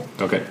carb.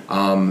 Okay.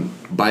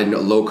 By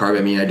low carb,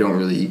 I mean I don't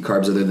really eat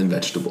carbs other than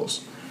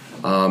vegetables.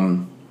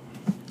 A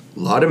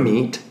lot of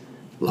meat,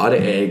 a lot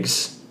of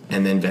eggs,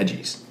 and then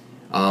veggies.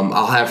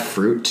 I'll have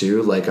fruit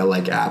too. Like I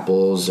like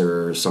apples,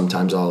 or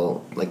sometimes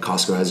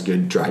Costco has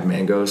good dried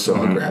mangoes, so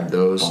I'll grab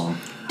those.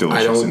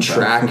 Delicious, I don't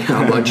track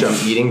how much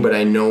I'm eating, but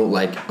I know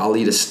I'll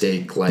eat a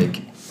steak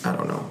I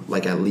don't know,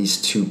 at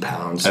least 2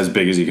 pounds. As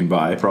big as you can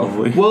buy,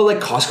 probably. Well,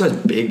 Costco has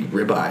big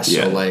ribeyes,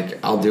 so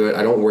I'll do it.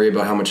 I don't worry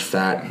about how much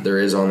fat there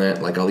is on it.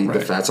 I'll eat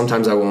the fat.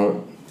 Sometimes I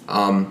won't.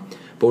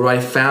 But what I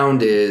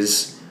found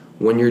is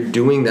when you're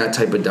doing that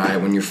type of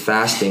diet, when you're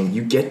fasting,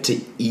 you get to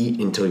eat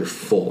until you're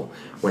full.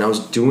 When I was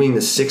doing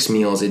the 6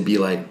 meals, it'd be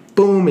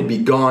boom, it'd be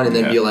gone, and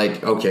then be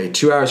okay,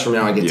 2 hours from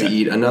now I get to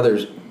eat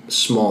another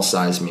small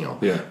size meal.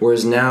 Yeah.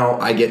 Whereas now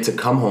I get to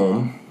come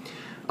home,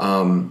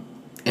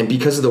 and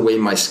because of the way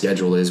my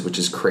schedule is, which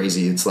is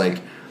crazy, it's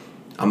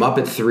I'm up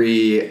at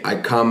 3, I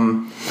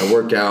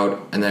work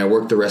out, and then I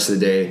work the rest of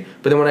the day.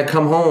 But then when I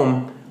come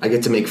home, I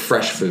get to make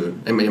fresh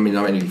food. I mean,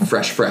 not really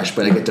fresh,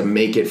 but I get to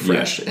make it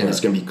fresh, and it's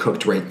going to be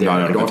cooked right there.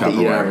 I don't have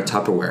to eat out of a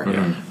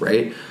Tupperware,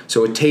 right?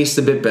 So it tastes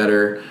a bit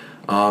better,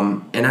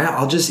 and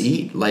I'll just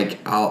eat.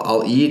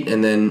 I'll eat,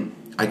 and then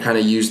I kind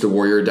of use the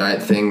warrior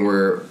diet thing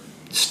where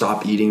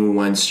stop eating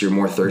once you're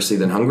more thirsty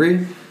than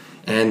hungry,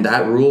 and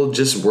that rule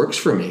just works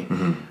for me.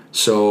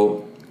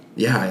 So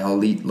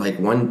I'll eat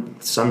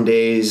some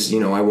days,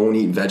 I won't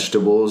eat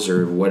vegetables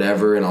or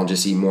whatever, and I'll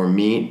just eat more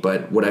meat.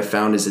 But what I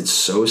found is it's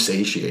so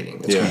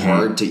satiating. It's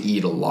hard to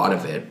eat a lot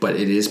of it, but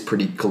it is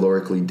pretty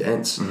calorically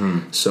dense.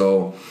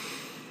 So,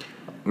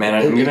 man,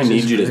 I'm gonna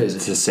need you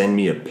to send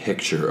me a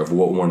picture of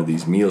what one of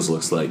these meals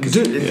looks like.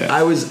 Dude,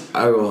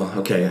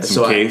 okay.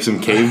 Some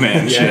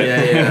caveman shit.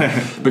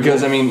 Yeah.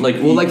 Because I mean,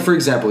 for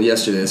example,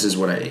 yesterday, this is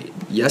what I ate.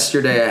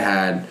 Yesterday, I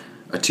had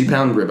a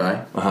 2-pound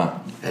ribeye.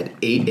 I had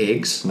 8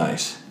 eggs.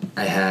 Nice.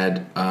 I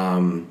had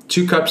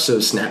 2 cups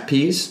of snap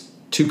peas,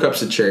 2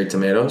 cups of cherry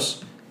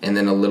tomatoes, and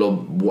then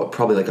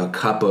probably a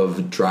cup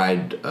of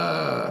dried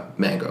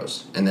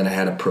mangoes. And then I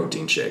had a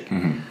protein shake.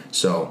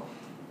 So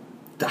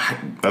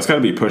that's got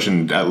to be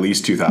pushing at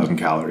least 2,000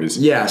 calories.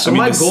 Yeah, so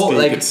my goal,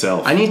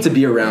 itself. I need to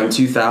be around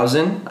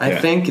 2,000. I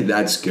think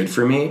that's good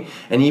for me.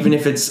 And even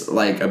if it's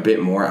a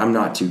bit more, I'm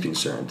not too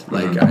concerned.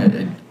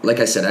 Like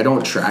I said, I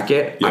don't track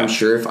it. I'm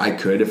sure if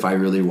I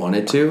really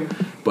wanted to,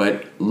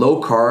 but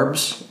low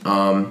carbs.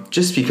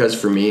 Just because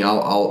for me,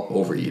 I'll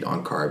overeat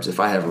on carbs.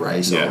 If I have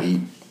rice, I'll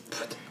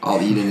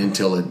eat it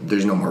until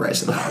there's no more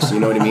rice in the house.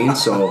 You know what I mean?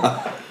 So.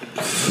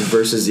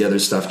 Versus the other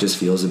stuff just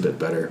feels a bit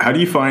better. How do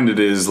you find it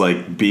is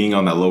being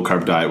on that low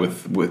carb diet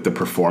with the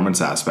performance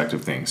aspect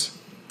of things?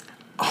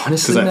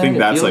 Honestly, because I think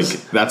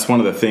that's one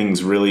of the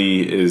things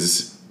really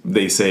is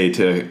they say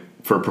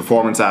for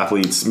performance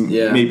athletes,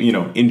 maybe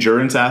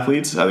endurance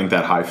athletes. I think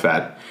that high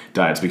fat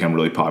diet's become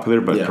really popular,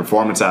 but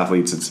performance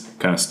athletes, it's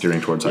kind of steering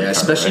towards high carb,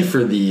 especially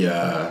for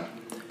the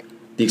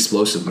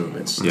explosive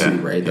movements too,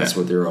 right? That's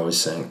what they're always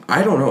saying.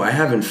 I don't know. I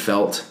haven't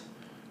felt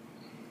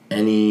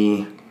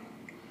any,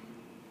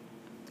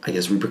 I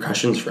guess,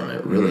 repercussions from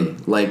it, really.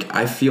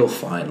 I feel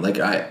fine.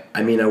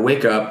 I mean, I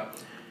wake up,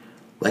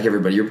 like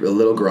everybody, you're a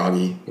little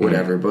groggy,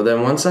 whatever. But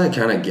then once I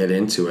kind of get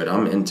into it,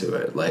 I'm into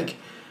it.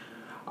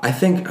 I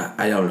think,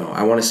 I don't know,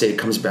 I want to say it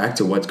comes back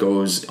to what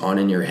goes on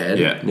in your head.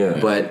 Yeah.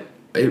 But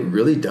it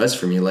really does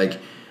for me.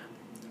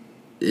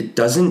 It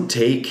doesn't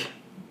take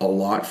a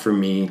lot for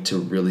me to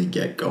really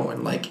get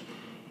going.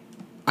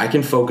 I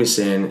can focus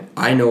in.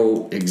 I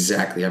know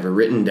exactly. I have it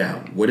written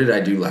down. What did I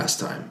do last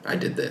time? I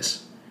did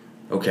this.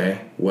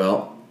 Okay,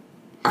 well,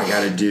 I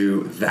got to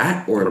do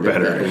that or a bit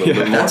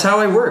better. That's how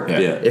I work. Yeah.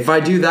 If I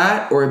do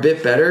that or a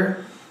bit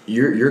better,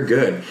 you're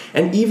good.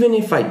 And even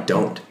if I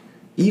don't,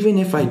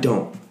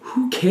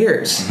 who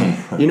cares?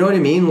 You know what I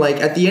mean?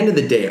 At the end of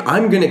the day,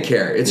 I'm going to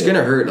care. It's going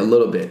to hurt a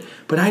little bit.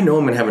 But I know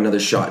I'm going to have another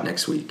shot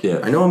next week. Yeah.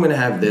 I know I'm going to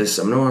have this.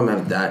 I know I'm going to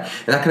have that.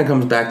 And that kind of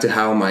comes back to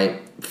how am I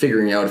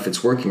figuring out if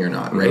it's working or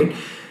not, right?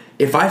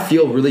 If I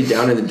feel really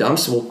down in the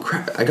dumps, well,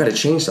 crap, I got to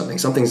change something.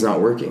 Something's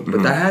not working.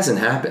 But that hasn't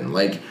happened.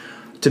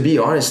 To be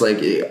honest,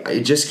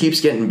 it just keeps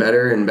getting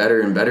better and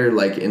better and better,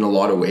 in a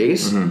lot of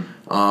ways.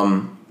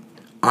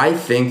 I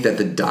think that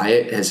the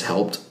diet has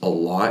helped a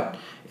lot,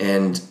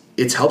 and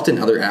it's helped in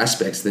other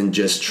aspects than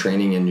just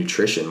training and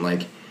nutrition.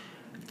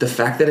 The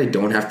fact that I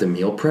don't have to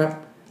meal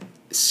prep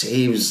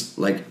saves,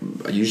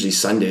 usually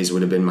Sundays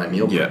would have been my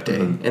meal prep day,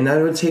 and that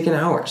would have taken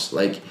hours.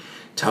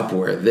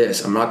 Tupperware,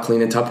 this. I'm not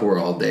cleaning Tupperware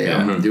all day. Yeah.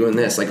 I'm doing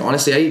this.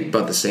 Honestly, I eat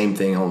about the same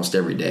thing almost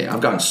every day.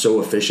 I've gotten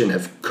so efficient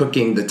at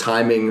cooking, the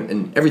timing,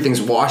 and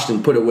everything's washed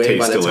and put away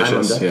by the time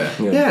I'm done.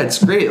 Yeah,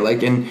 it's great.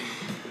 And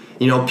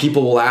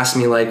people will ask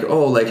me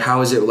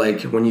how is it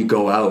when you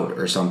go out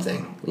or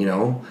something,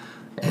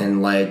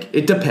 And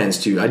it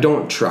depends too. I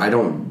don't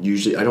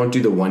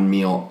do the one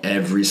meal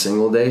every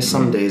single day.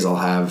 Some days I'll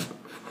have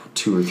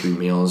 2 or 3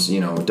 meals,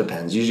 it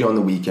depends. Usually on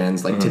the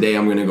weekends. Today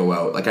I'm going to go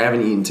out. I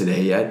haven't eaten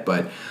today yet,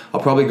 but I'll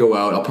probably go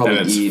out. I'll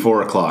probably eat. It's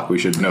 4 o'clock. We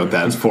should note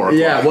that it's 4 o'clock.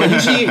 Yeah, well,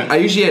 I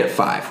usually eat at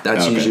 5.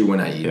 That's usually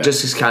when I eat. Yeah.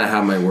 Just kind of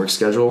how my work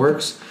schedule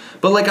works.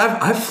 But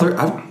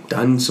I've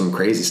done some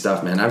crazy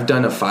stuff, man. I've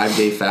done a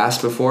 5-day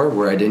fast before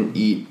where I didn't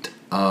eat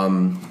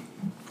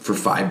for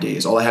 5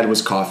 days. All I had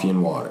was coffee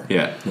and water.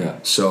 Yeah.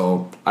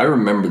 So I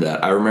remember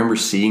that. I remember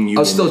seeing you. I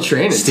was still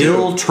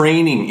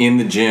training in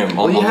the gym.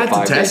 Well, you had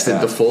to test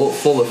it, the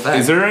full effect.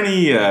 Is there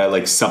any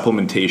like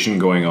supplementation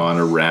going on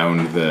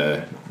around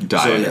the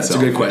diet? So, it's a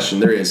good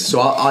question. There is. So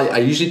I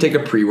usually take a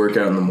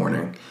pre-workout in the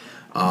morning.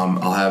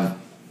 I'll have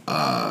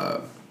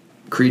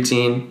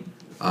creatine,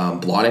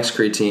 Blonix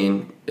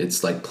creatine.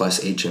 It's like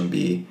plus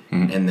HMB,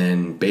 and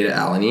then beta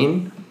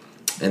alanine,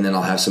 and then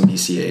I'll have some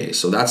BCAA.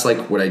 So that's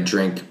like what I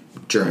drink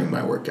during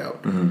my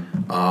workout,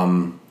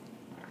 and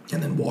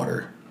then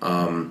water.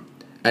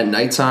 At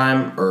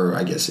nighttime, or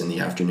I guess in the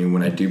afternoon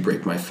when I do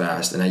break my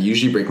fast, and I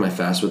usually break my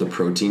fast with a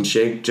protein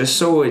shake, just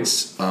so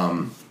it's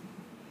kind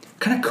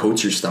of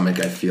coats your stomach.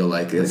 I feel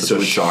like it's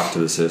a shock to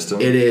the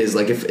system. It is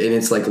like and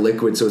it's like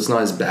liquid, so it's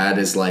not as bad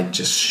as like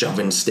just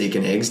shoving steak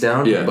and eggs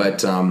down. Yeah.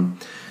 But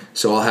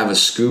so I'll have another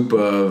scoop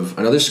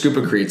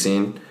of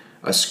creatine,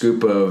 a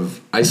scoop of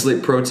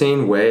isolate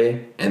protein,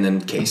 whey, and then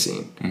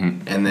casein,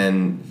 and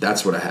then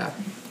that's what I have.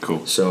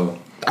 Cool. So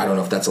I don't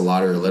know if that's a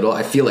lot or a little.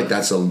 I feel like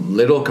that's a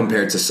little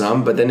compared to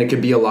some, but then it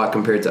could be a lot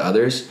compared to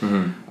others.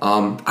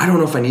 I don't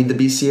know if I need the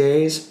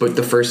BCAAs, but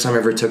the first time I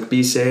ever took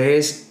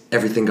BCAAs,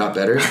 everything got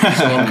better. So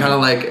I'm kind of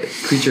like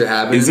creature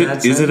habit. Is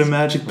it a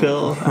magic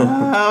pill?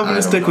 I'm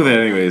gonna stick with it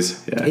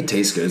anyways. Yeah. It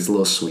tastes good. It's a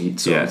little sweet,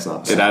 so it's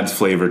not bad. It adds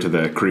flavor to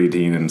the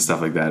creatine and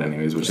stuff like that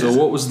anyways.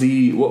 What was what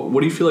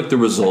do you feel like the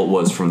result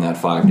was from that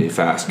 5-day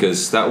fast?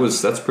 Because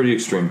that's pretty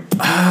extreme.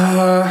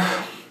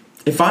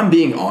 If I'm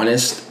being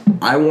honest,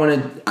 I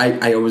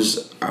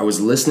was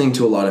listening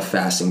to a lot of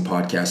fasting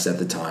podcasts at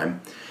the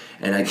time,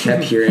 and I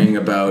kept hearing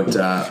about.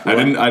 I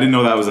didn't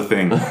know that was a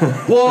thing.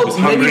 Well,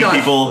 maybe hungry not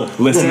people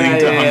listening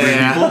to hungry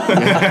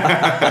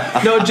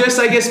people. No, just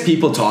I guess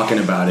people talking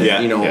about it.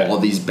 Yeah, all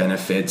these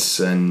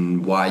benefits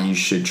and why you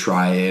should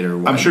try it. Or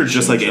why I'm sure,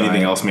 just like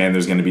anything else, man,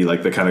 there's going to be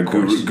like the kind of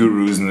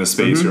gurus in the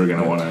space who are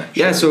going to want to.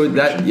 Yeah. So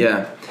that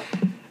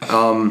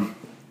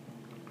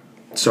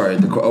sorry.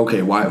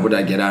 Okay. Why would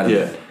I get out of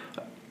it?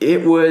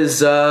 It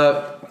was,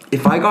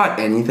 if I got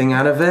anything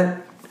out of it,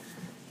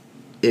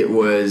 it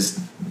was,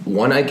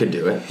 one, I could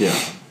do it. Yeah.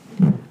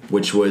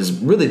 Which was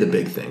really the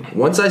big thing.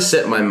 Once I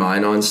set my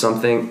mind on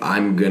something,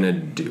 I'm going to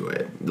do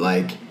it.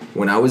 Like,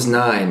 when I was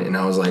 9 and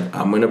I was like,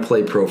 I'm going to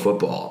play pro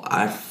football,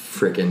 I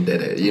freaking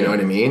did it. You know what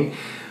I mean?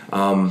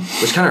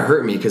 Which kind of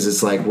hurt me because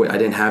it's like, I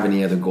didn't have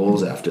any other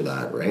goals after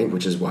that, right?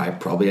 Which is why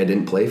probably I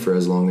didn't play for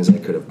as long as I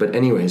could have. But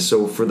anyway,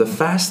 so for the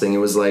fast thing, it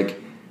was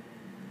like,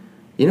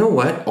 you know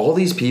what? All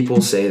these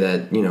people say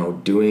that,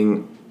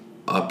 doing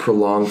a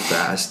prolonged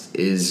fast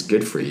is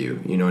good for you.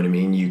 You know what I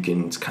mean?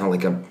 It's kind of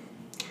like a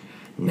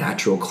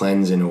natural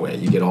cleanse in a way.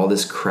 You get all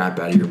this crap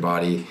out of your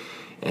body,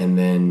 and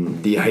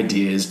then the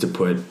idea is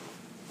to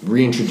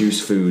reintroduce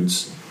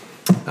foods,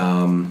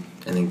 and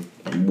then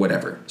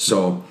whatever.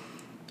 So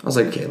I was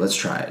like, okay, let's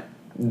try it.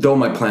 Though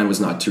my plan was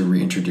not to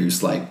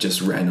reintroduce like just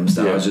random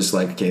stuff. I was just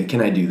like, okay,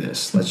 can I do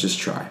this? Let's just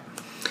try.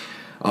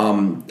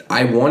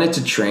 I wanted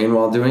to train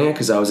while doing it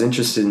because I was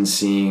interested in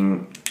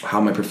seeing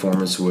how my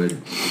performance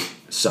would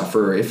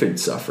suffer, or if it'd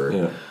suffer.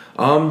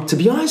 Yeah. To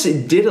be honest,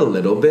 it did a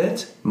little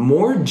bit.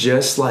 More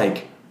just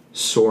like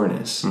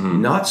soreness.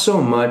 Not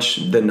so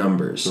much the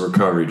numbers. The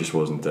recovery just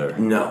wasn't there.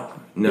 No.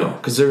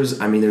 Because there's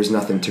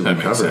nothing to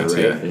recover,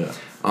 right? Yeah.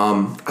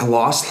 I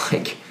lost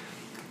like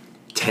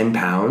 10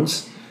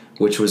 pounds,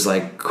 which was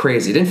like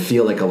crazy. It didn't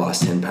feel like I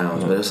lost 10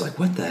 pounds, but it was like,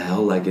 what the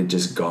hell? Like it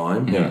just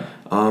gone. Yeah.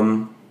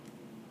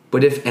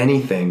 But if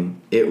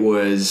anything, I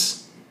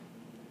was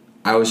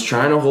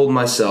trying to hold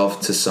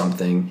myself to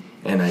something,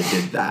 and I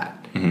did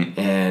that.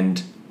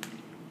 And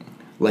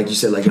like you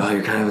said, like, oh,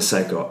 you're kind of a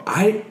psycho.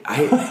 I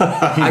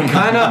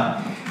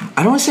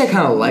don't want to say I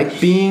kind of like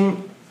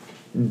being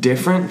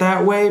different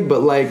that way,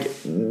 but like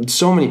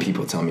so many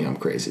people tell me I'm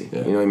crazy.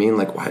 You know what I mean?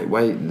 Like,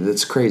 why?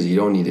 That's crazy. You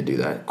don't need to do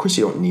that. Of course,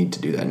 you don't need to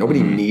do that.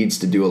 Nobody needs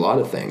to do a lot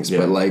of things,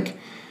 but like,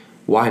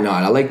 why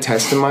not? I like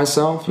testing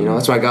myself.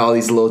 That's why I got all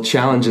these little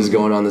challenges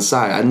going on the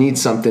side. I need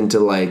something to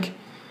like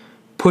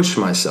push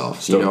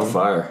myself. Stoke the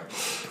fire.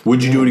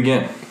 Would you do it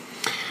again?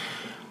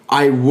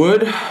 I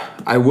would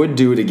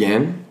do it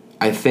again.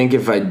 I think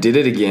if I did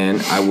it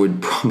again, I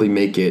would probably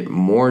make it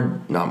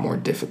not more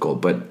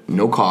difficult, but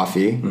no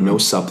coffee, no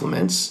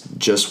supplements,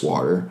 just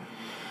water.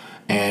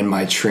 And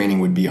my training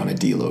would be on a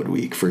deload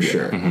week for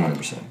sure.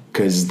 100%.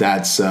 Because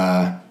that's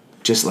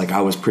just like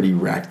I was pretty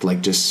wrecked,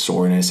 like just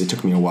soreness. It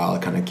took me a while to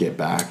kind of get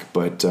back,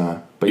 but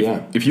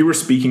yeah. If you were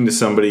speaking to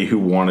somebody who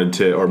wanted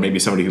to, or maybe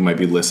somebody who might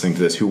be listening to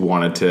this who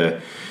wanted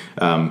to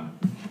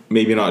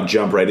maybe not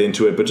jump right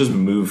into it, but just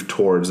move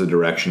towards the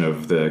direction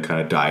of the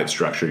kind of diet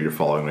structure you're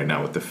following right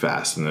now with the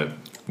fast and the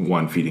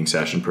one feeding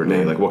session per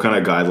day, like what kind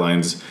of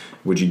guidelines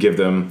would you give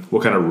them?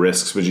 What kind of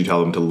risks would you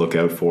tell them to look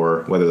out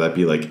for, whether that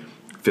be like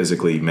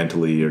physically,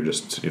 mentally, or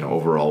just,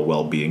 overall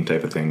well-being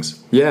type of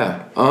things?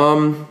 Yeah.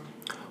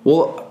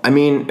 Well, I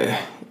mean,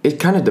 it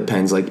kind of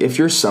depends. Like if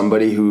you're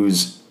somebody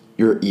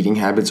your eating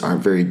habits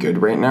aren't very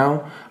good right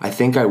now, I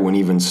think I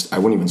wouldn't even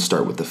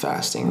start with the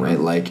fasting, right?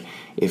 Like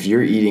if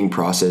you're eating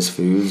processed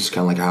foods,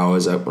 kind of like how I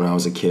was when I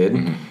was a kid,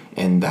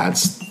 and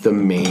that's the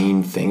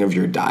main thing of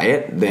your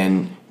diet,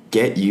 then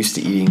get used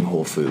to eating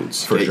whole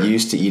foods. Get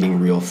used to eating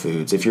real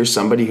foods. If you're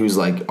somebody who's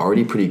like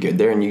already pretty good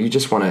there and you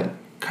just want to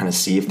kind of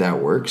see if that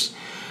works,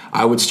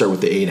 I would start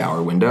with the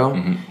 8-hour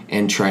window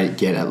and try to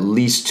get at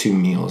least 2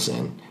 meals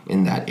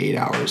in that 8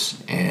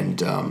 hours.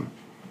 And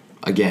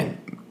again,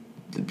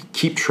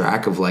 keep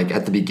track of like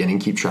at the beginning,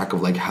 keep track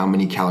of like how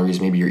many calories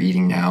maybe you're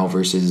eating now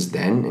versus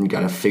then, and you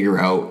got to figure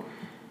out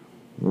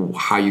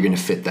how you're going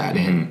to fit that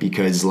in,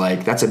 because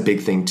like that's a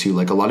big thing too.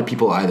 Like a lot of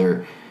people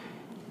either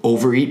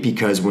overeat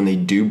because when they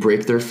do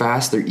break their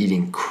fast, they're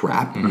eating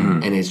crap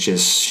and it's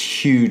just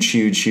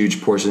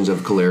huge portions of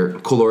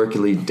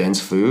calorically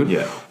dense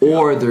food,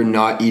 or they're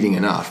not eating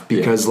enough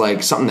because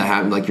like something that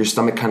happened, like your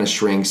stomach kind of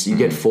shrinks, you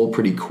get full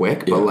pretty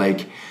quick, but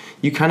like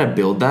you kind of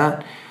build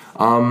that.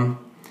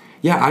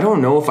 I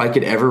don't know if I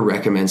could ever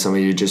recommend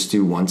somebody to just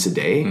do once a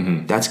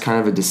day. That's kind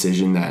of a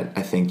decision that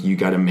I think you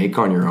got to make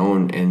on your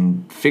own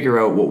and figure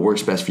out what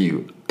works best for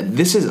you.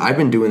 I've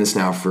been doing this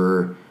now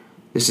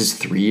this is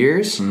 3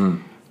 years,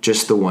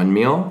 just the one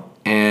meal.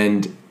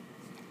 And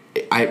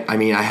I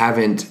mean, I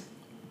haven't,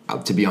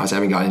 to be honest, I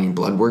haven't got any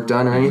blood work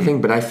done or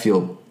anything, but I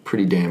feel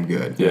pretty damn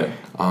good. Yeah.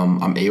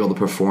 I'm able to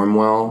perform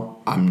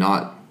well. I'm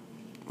not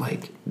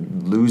like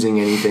losing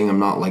anything. I'm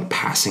not like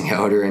passing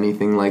out or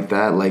anything like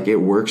that. Like it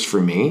works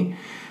for me.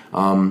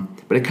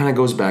 But it kind of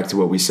goes back to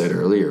what we said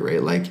earlier,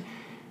 right? Like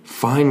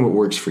find what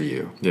works for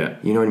you. Yeah.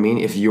 You know what I mean?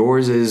 If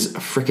yours is a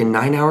freaking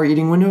 9-hour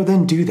eating window,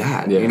 then do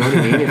that. You know what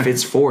I mean? If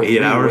it's 4,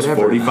 8 hours,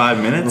 whatever.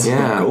 45 minutes,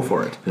 go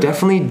for it. Yeah.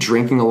 Definitely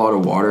drinking a lot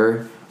of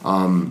water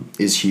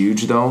is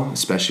huge though,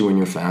 especially when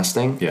you're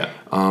fasting. Yeah.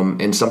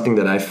 And something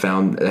that I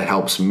found that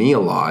helps me a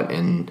lot,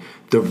 and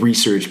the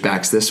research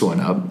backs this one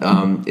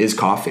up, is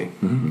coffee.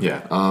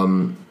 Yeah.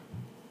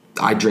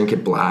 I drink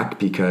it black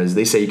because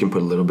they say you can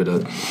put a little bit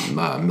of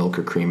milk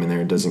or cream in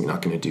there. It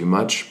not going to do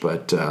much,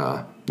 but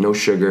no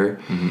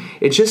sugar.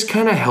 It just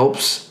kind of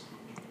helps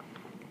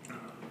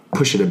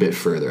push it a bit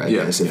further, I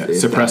guess. If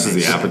suppresses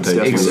the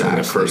appetite in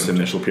the first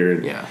initial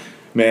period. Yeah.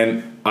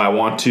 Man, I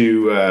want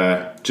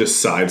to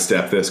just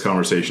sidestep this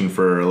conversation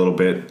for a little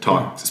bit,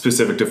 talk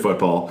specific to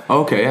football.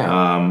 Okay,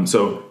 yeah.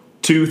 So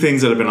 2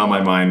 things that have been on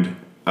my mind.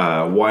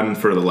 One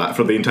for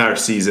the entire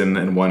season,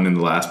 and one in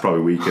the last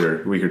probably week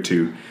or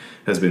 2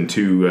 has been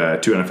two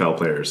NFL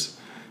players.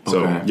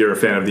 So you're a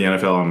fan of the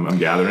NFL, I'm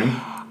gathering.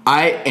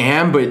 I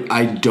am, but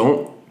I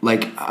don't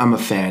I'm a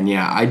fan.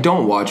 Yeah, I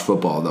don't watch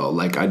football though.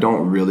 Like I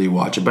don't really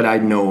watch it, but I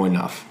know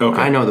enough.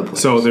 Okay, I know the players.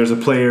 So there's a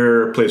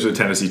player plays for the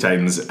Tennessee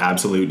Titans,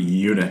 absolute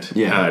unit.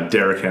 Yeah,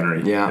 Derrick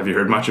Henry. Yeah, have you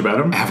heard much about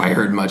him? Have I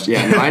heard much?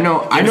 Yeah,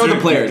 no, I know the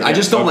players. I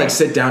just don't like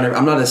sit down.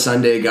 I'm not a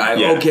Sunday guy.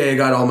 Yeah. Okay, I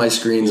got all my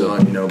screens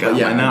on. You know, got my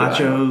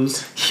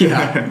nachos.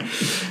 Yeah.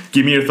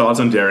 Give me your thoughts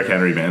on Derrick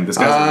Henry, man. This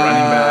guy's a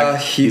running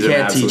back. He's can't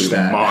an absolute teach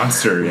that.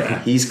 Monster.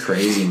 Yeah, he's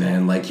crazy,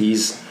 man. Like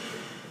he's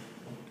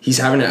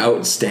having an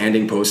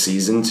outstanding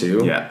postseason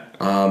too. Yeah.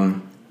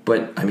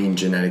 But I mean,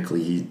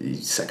 genetically,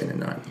 he's second to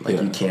none.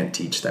 Like you can't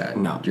teach that.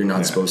 No, you're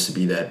not supposed to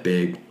be that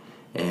big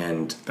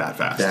and that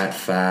fast. That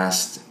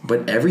fast,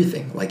 but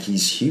everything. Like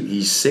he's huge.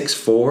 He's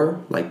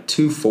 6'4", like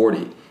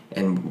 240,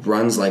 and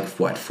runs like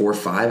what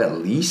 4.5 at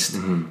least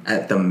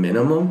at the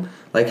minimum.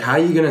 Like how are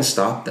you gonna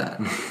stop that?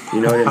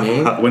 You know what I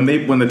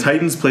mean? when the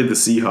Titans played the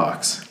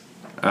Seahawks,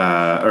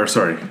 I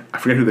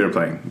forget who they were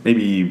playing.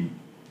 Maybe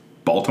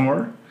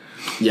Baltimore.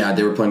 Yeah,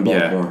 they were playing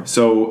Baltimore. Yeah.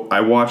 So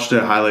I watched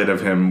a highlight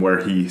of him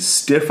where he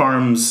stiff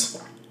arms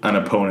an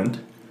opponent,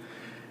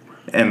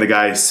 and the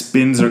guy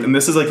spins. And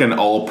this is like an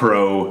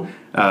all-pro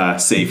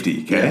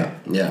safety. Okay.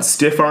 Yeah.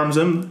 Stiff arms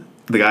him.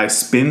 The guy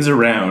spins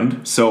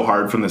around so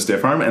hard from the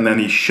stiff arm, and then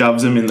he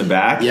shoves him in the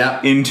back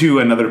into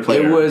another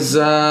player. It was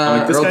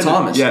Earl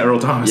Thomas. Earl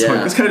Thomas. Yeah.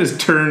 Like, this guy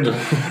just turned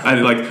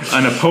like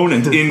an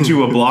opponent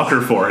into a blocker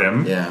for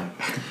him. Yeah.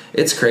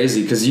 It's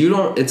crazy because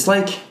it's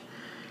like,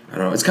 I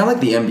don't know, it's kind of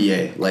like the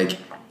NBA. Like,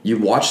 you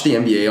watch the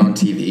NBA on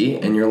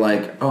TV, and you're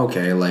like,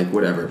 okay, like,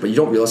 whatever. But you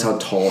don't realize how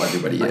tall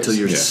everybody is. Until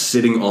you're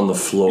sitting on the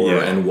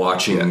floor and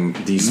watching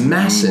these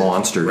massive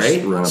monsters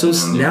right? run up so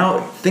and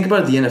now, think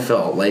about the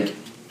NFL. Like,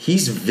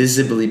 he's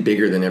visibly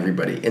bigger than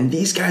everybody. And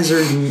these guys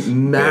are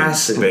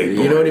massive. Big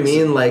you know what I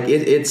mean? Like,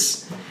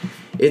 it's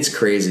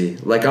crazy.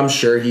 Like, I'm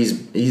sure he's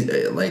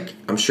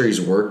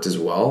worked as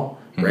well.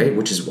 Right,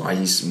 which is why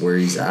he's where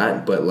he's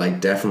at, but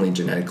like definitely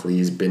genetically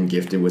he's been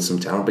gifted with some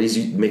talent, but he's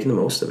making the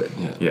most of it.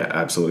 Yeah,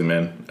 absolutely,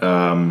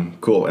 man.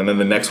 Cool. And then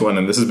the next one,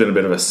 and this has been a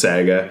bit of a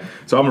saga.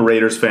 So I'm a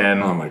Raiders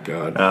fan. Oh my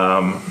god.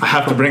 I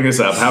have to bring this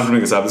up.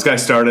 This guy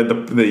started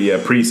the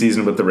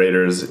preseason with the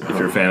Raiders. If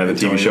you're a fan of the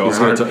TV show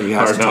Hard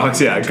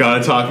Knocks,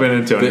 gotta talk about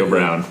Antonio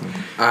Brown.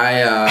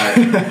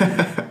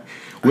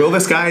 Will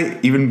this guy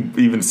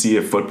even see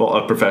a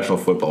professional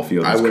football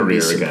field in his career again? I wouldn't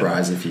be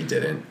surprised if he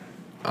didn't.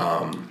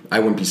 I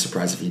wouldn't be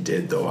surprised if he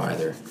did, though,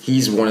 either.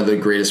 He's one of the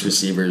greatest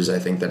receivers I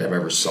think that I've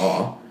ever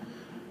saw.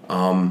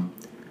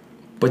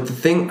 But the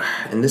thing,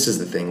 and this is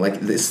the thing, like,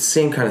 it's the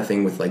same kind of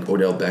thing with, like,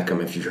 Odell Beckham,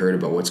 if you've heard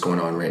about what's going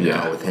on right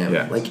now with him.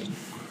 Yeah. Like,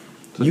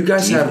 you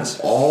guys have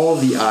all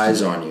the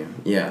eyes on you.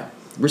 Yeah.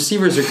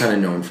 receivers are kind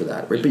of known for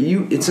that, right? But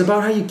it's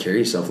about how you carry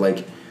yourself.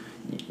 Like,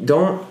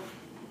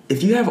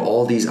 if you have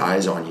all these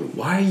eyes on you,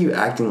 why are you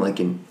acting like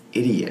an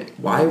idiot?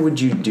 Why would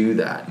you do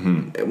that?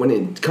 When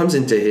it comes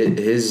into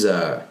his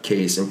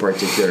case in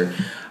particular,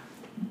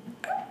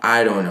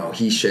 I don't know.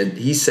 He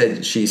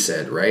said, she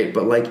said, right?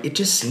 But like, it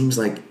just seems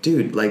like,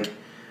 dude, like,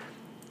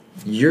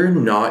 you're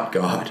not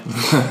God.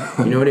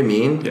 You know what I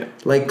mean? Yeah.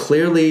 Like,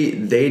 clearly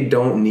they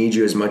don't need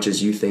you as much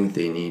as you think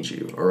they need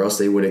you, or else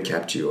they would have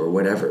kept you, or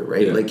whatever,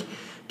 right? Yeah. Like,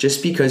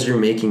 just because you're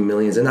making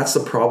millions, and that's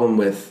the problem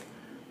with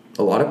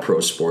a lot of pro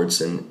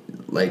sports, and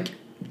like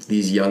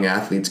these young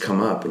athletes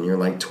come up and you're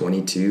like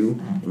 22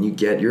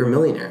 and you're a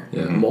millionaire,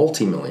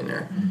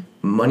 multi-millionaire,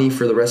 money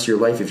for the rest of your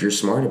life if you're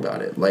smart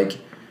about it. Like,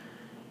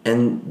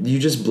 and you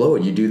just blow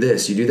it. You do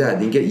this, you do that,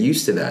 then you get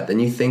used to that. Then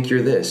you think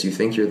you're this, you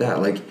think you're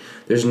that. Like,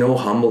 there's no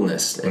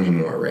humbleness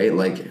anymore, right?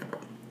 Like,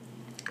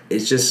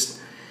 it's just,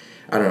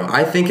 I don't know.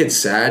 I think it's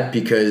sad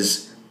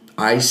because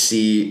I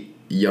see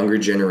younger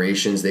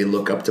generations, they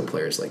look up to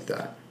players like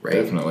that, right?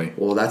 Definitely.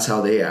 Well, that's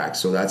how they act.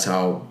 So that's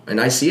how,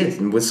 and I see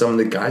it with some of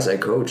the guys I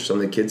coach, some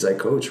of the kids I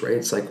coach, right?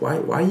 It's like,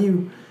 why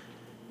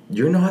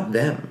you're not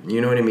them.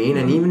 You know what I mean?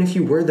 And even if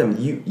you were them,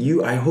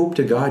 I hope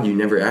to God you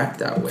never act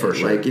that way. For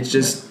sure. Like, it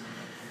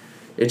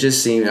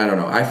just seemed, I don't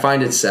know. I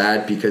find it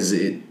sad because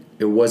it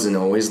wasn't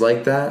always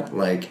like that.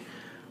 Like,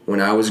 when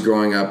I was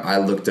growing up, I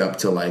looked up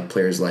to like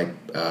players like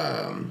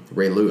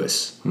Ray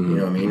Lewis, you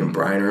know what I mean, and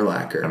Brian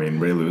Urlacher. I mean,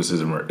 Ray Lewis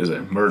is a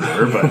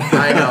murderer, but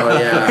I know,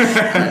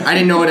 yeah. I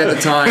didn't know it at the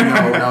time,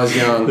 though, when I was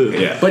young.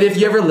 Yeah. But if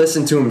you ever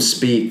listen to him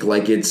speak,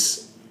 like,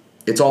 it's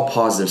all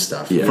positive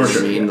stuff. Yeah, You know for what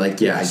sure. I mean?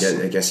 Like, yeah, Yes.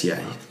 I guess, he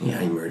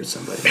murdered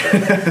somebody.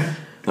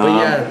 But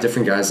yeah,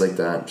 different guys like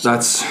that. So.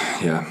 That's,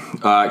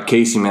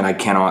 Casey, man, I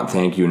cannot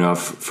thank you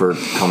enough for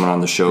coming on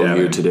the show Yeah,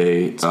 here man.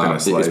 today. It's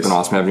been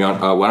awesome having you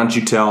on. Why don't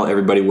you tell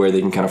everybody where they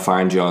can kind of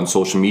find you on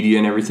social media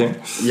and everything?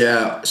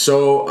 Yeah,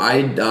 so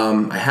I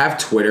have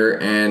Twitter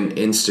and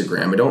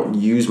Instagram. I don't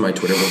use my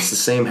Twitter, but it's the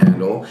same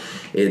handle.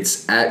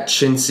 It's at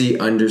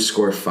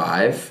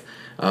Chintzy_5.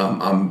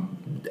 I'm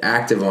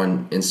active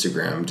on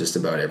Instagram just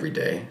about every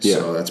day. Yeah.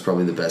 So that's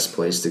probably the best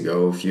place to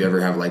go if you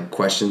ever have like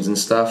questions and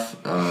stuff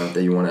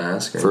that you want to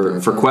ask.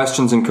 For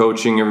questions and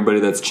coaching, everybody,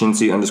 that's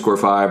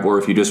Chintzy_5, or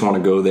if you just want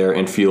to go there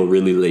and feel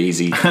really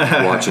lazy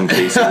watching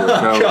Casey work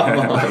out.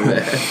 Come on,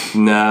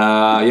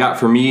 man.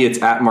 For me,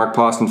 it's at Mark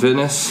Poston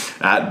Fitness.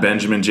 at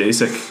Benjamin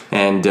Jasek.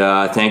 And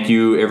thank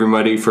you,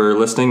 everybody, for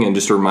listening, and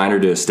just a reminder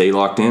to stay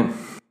locked in.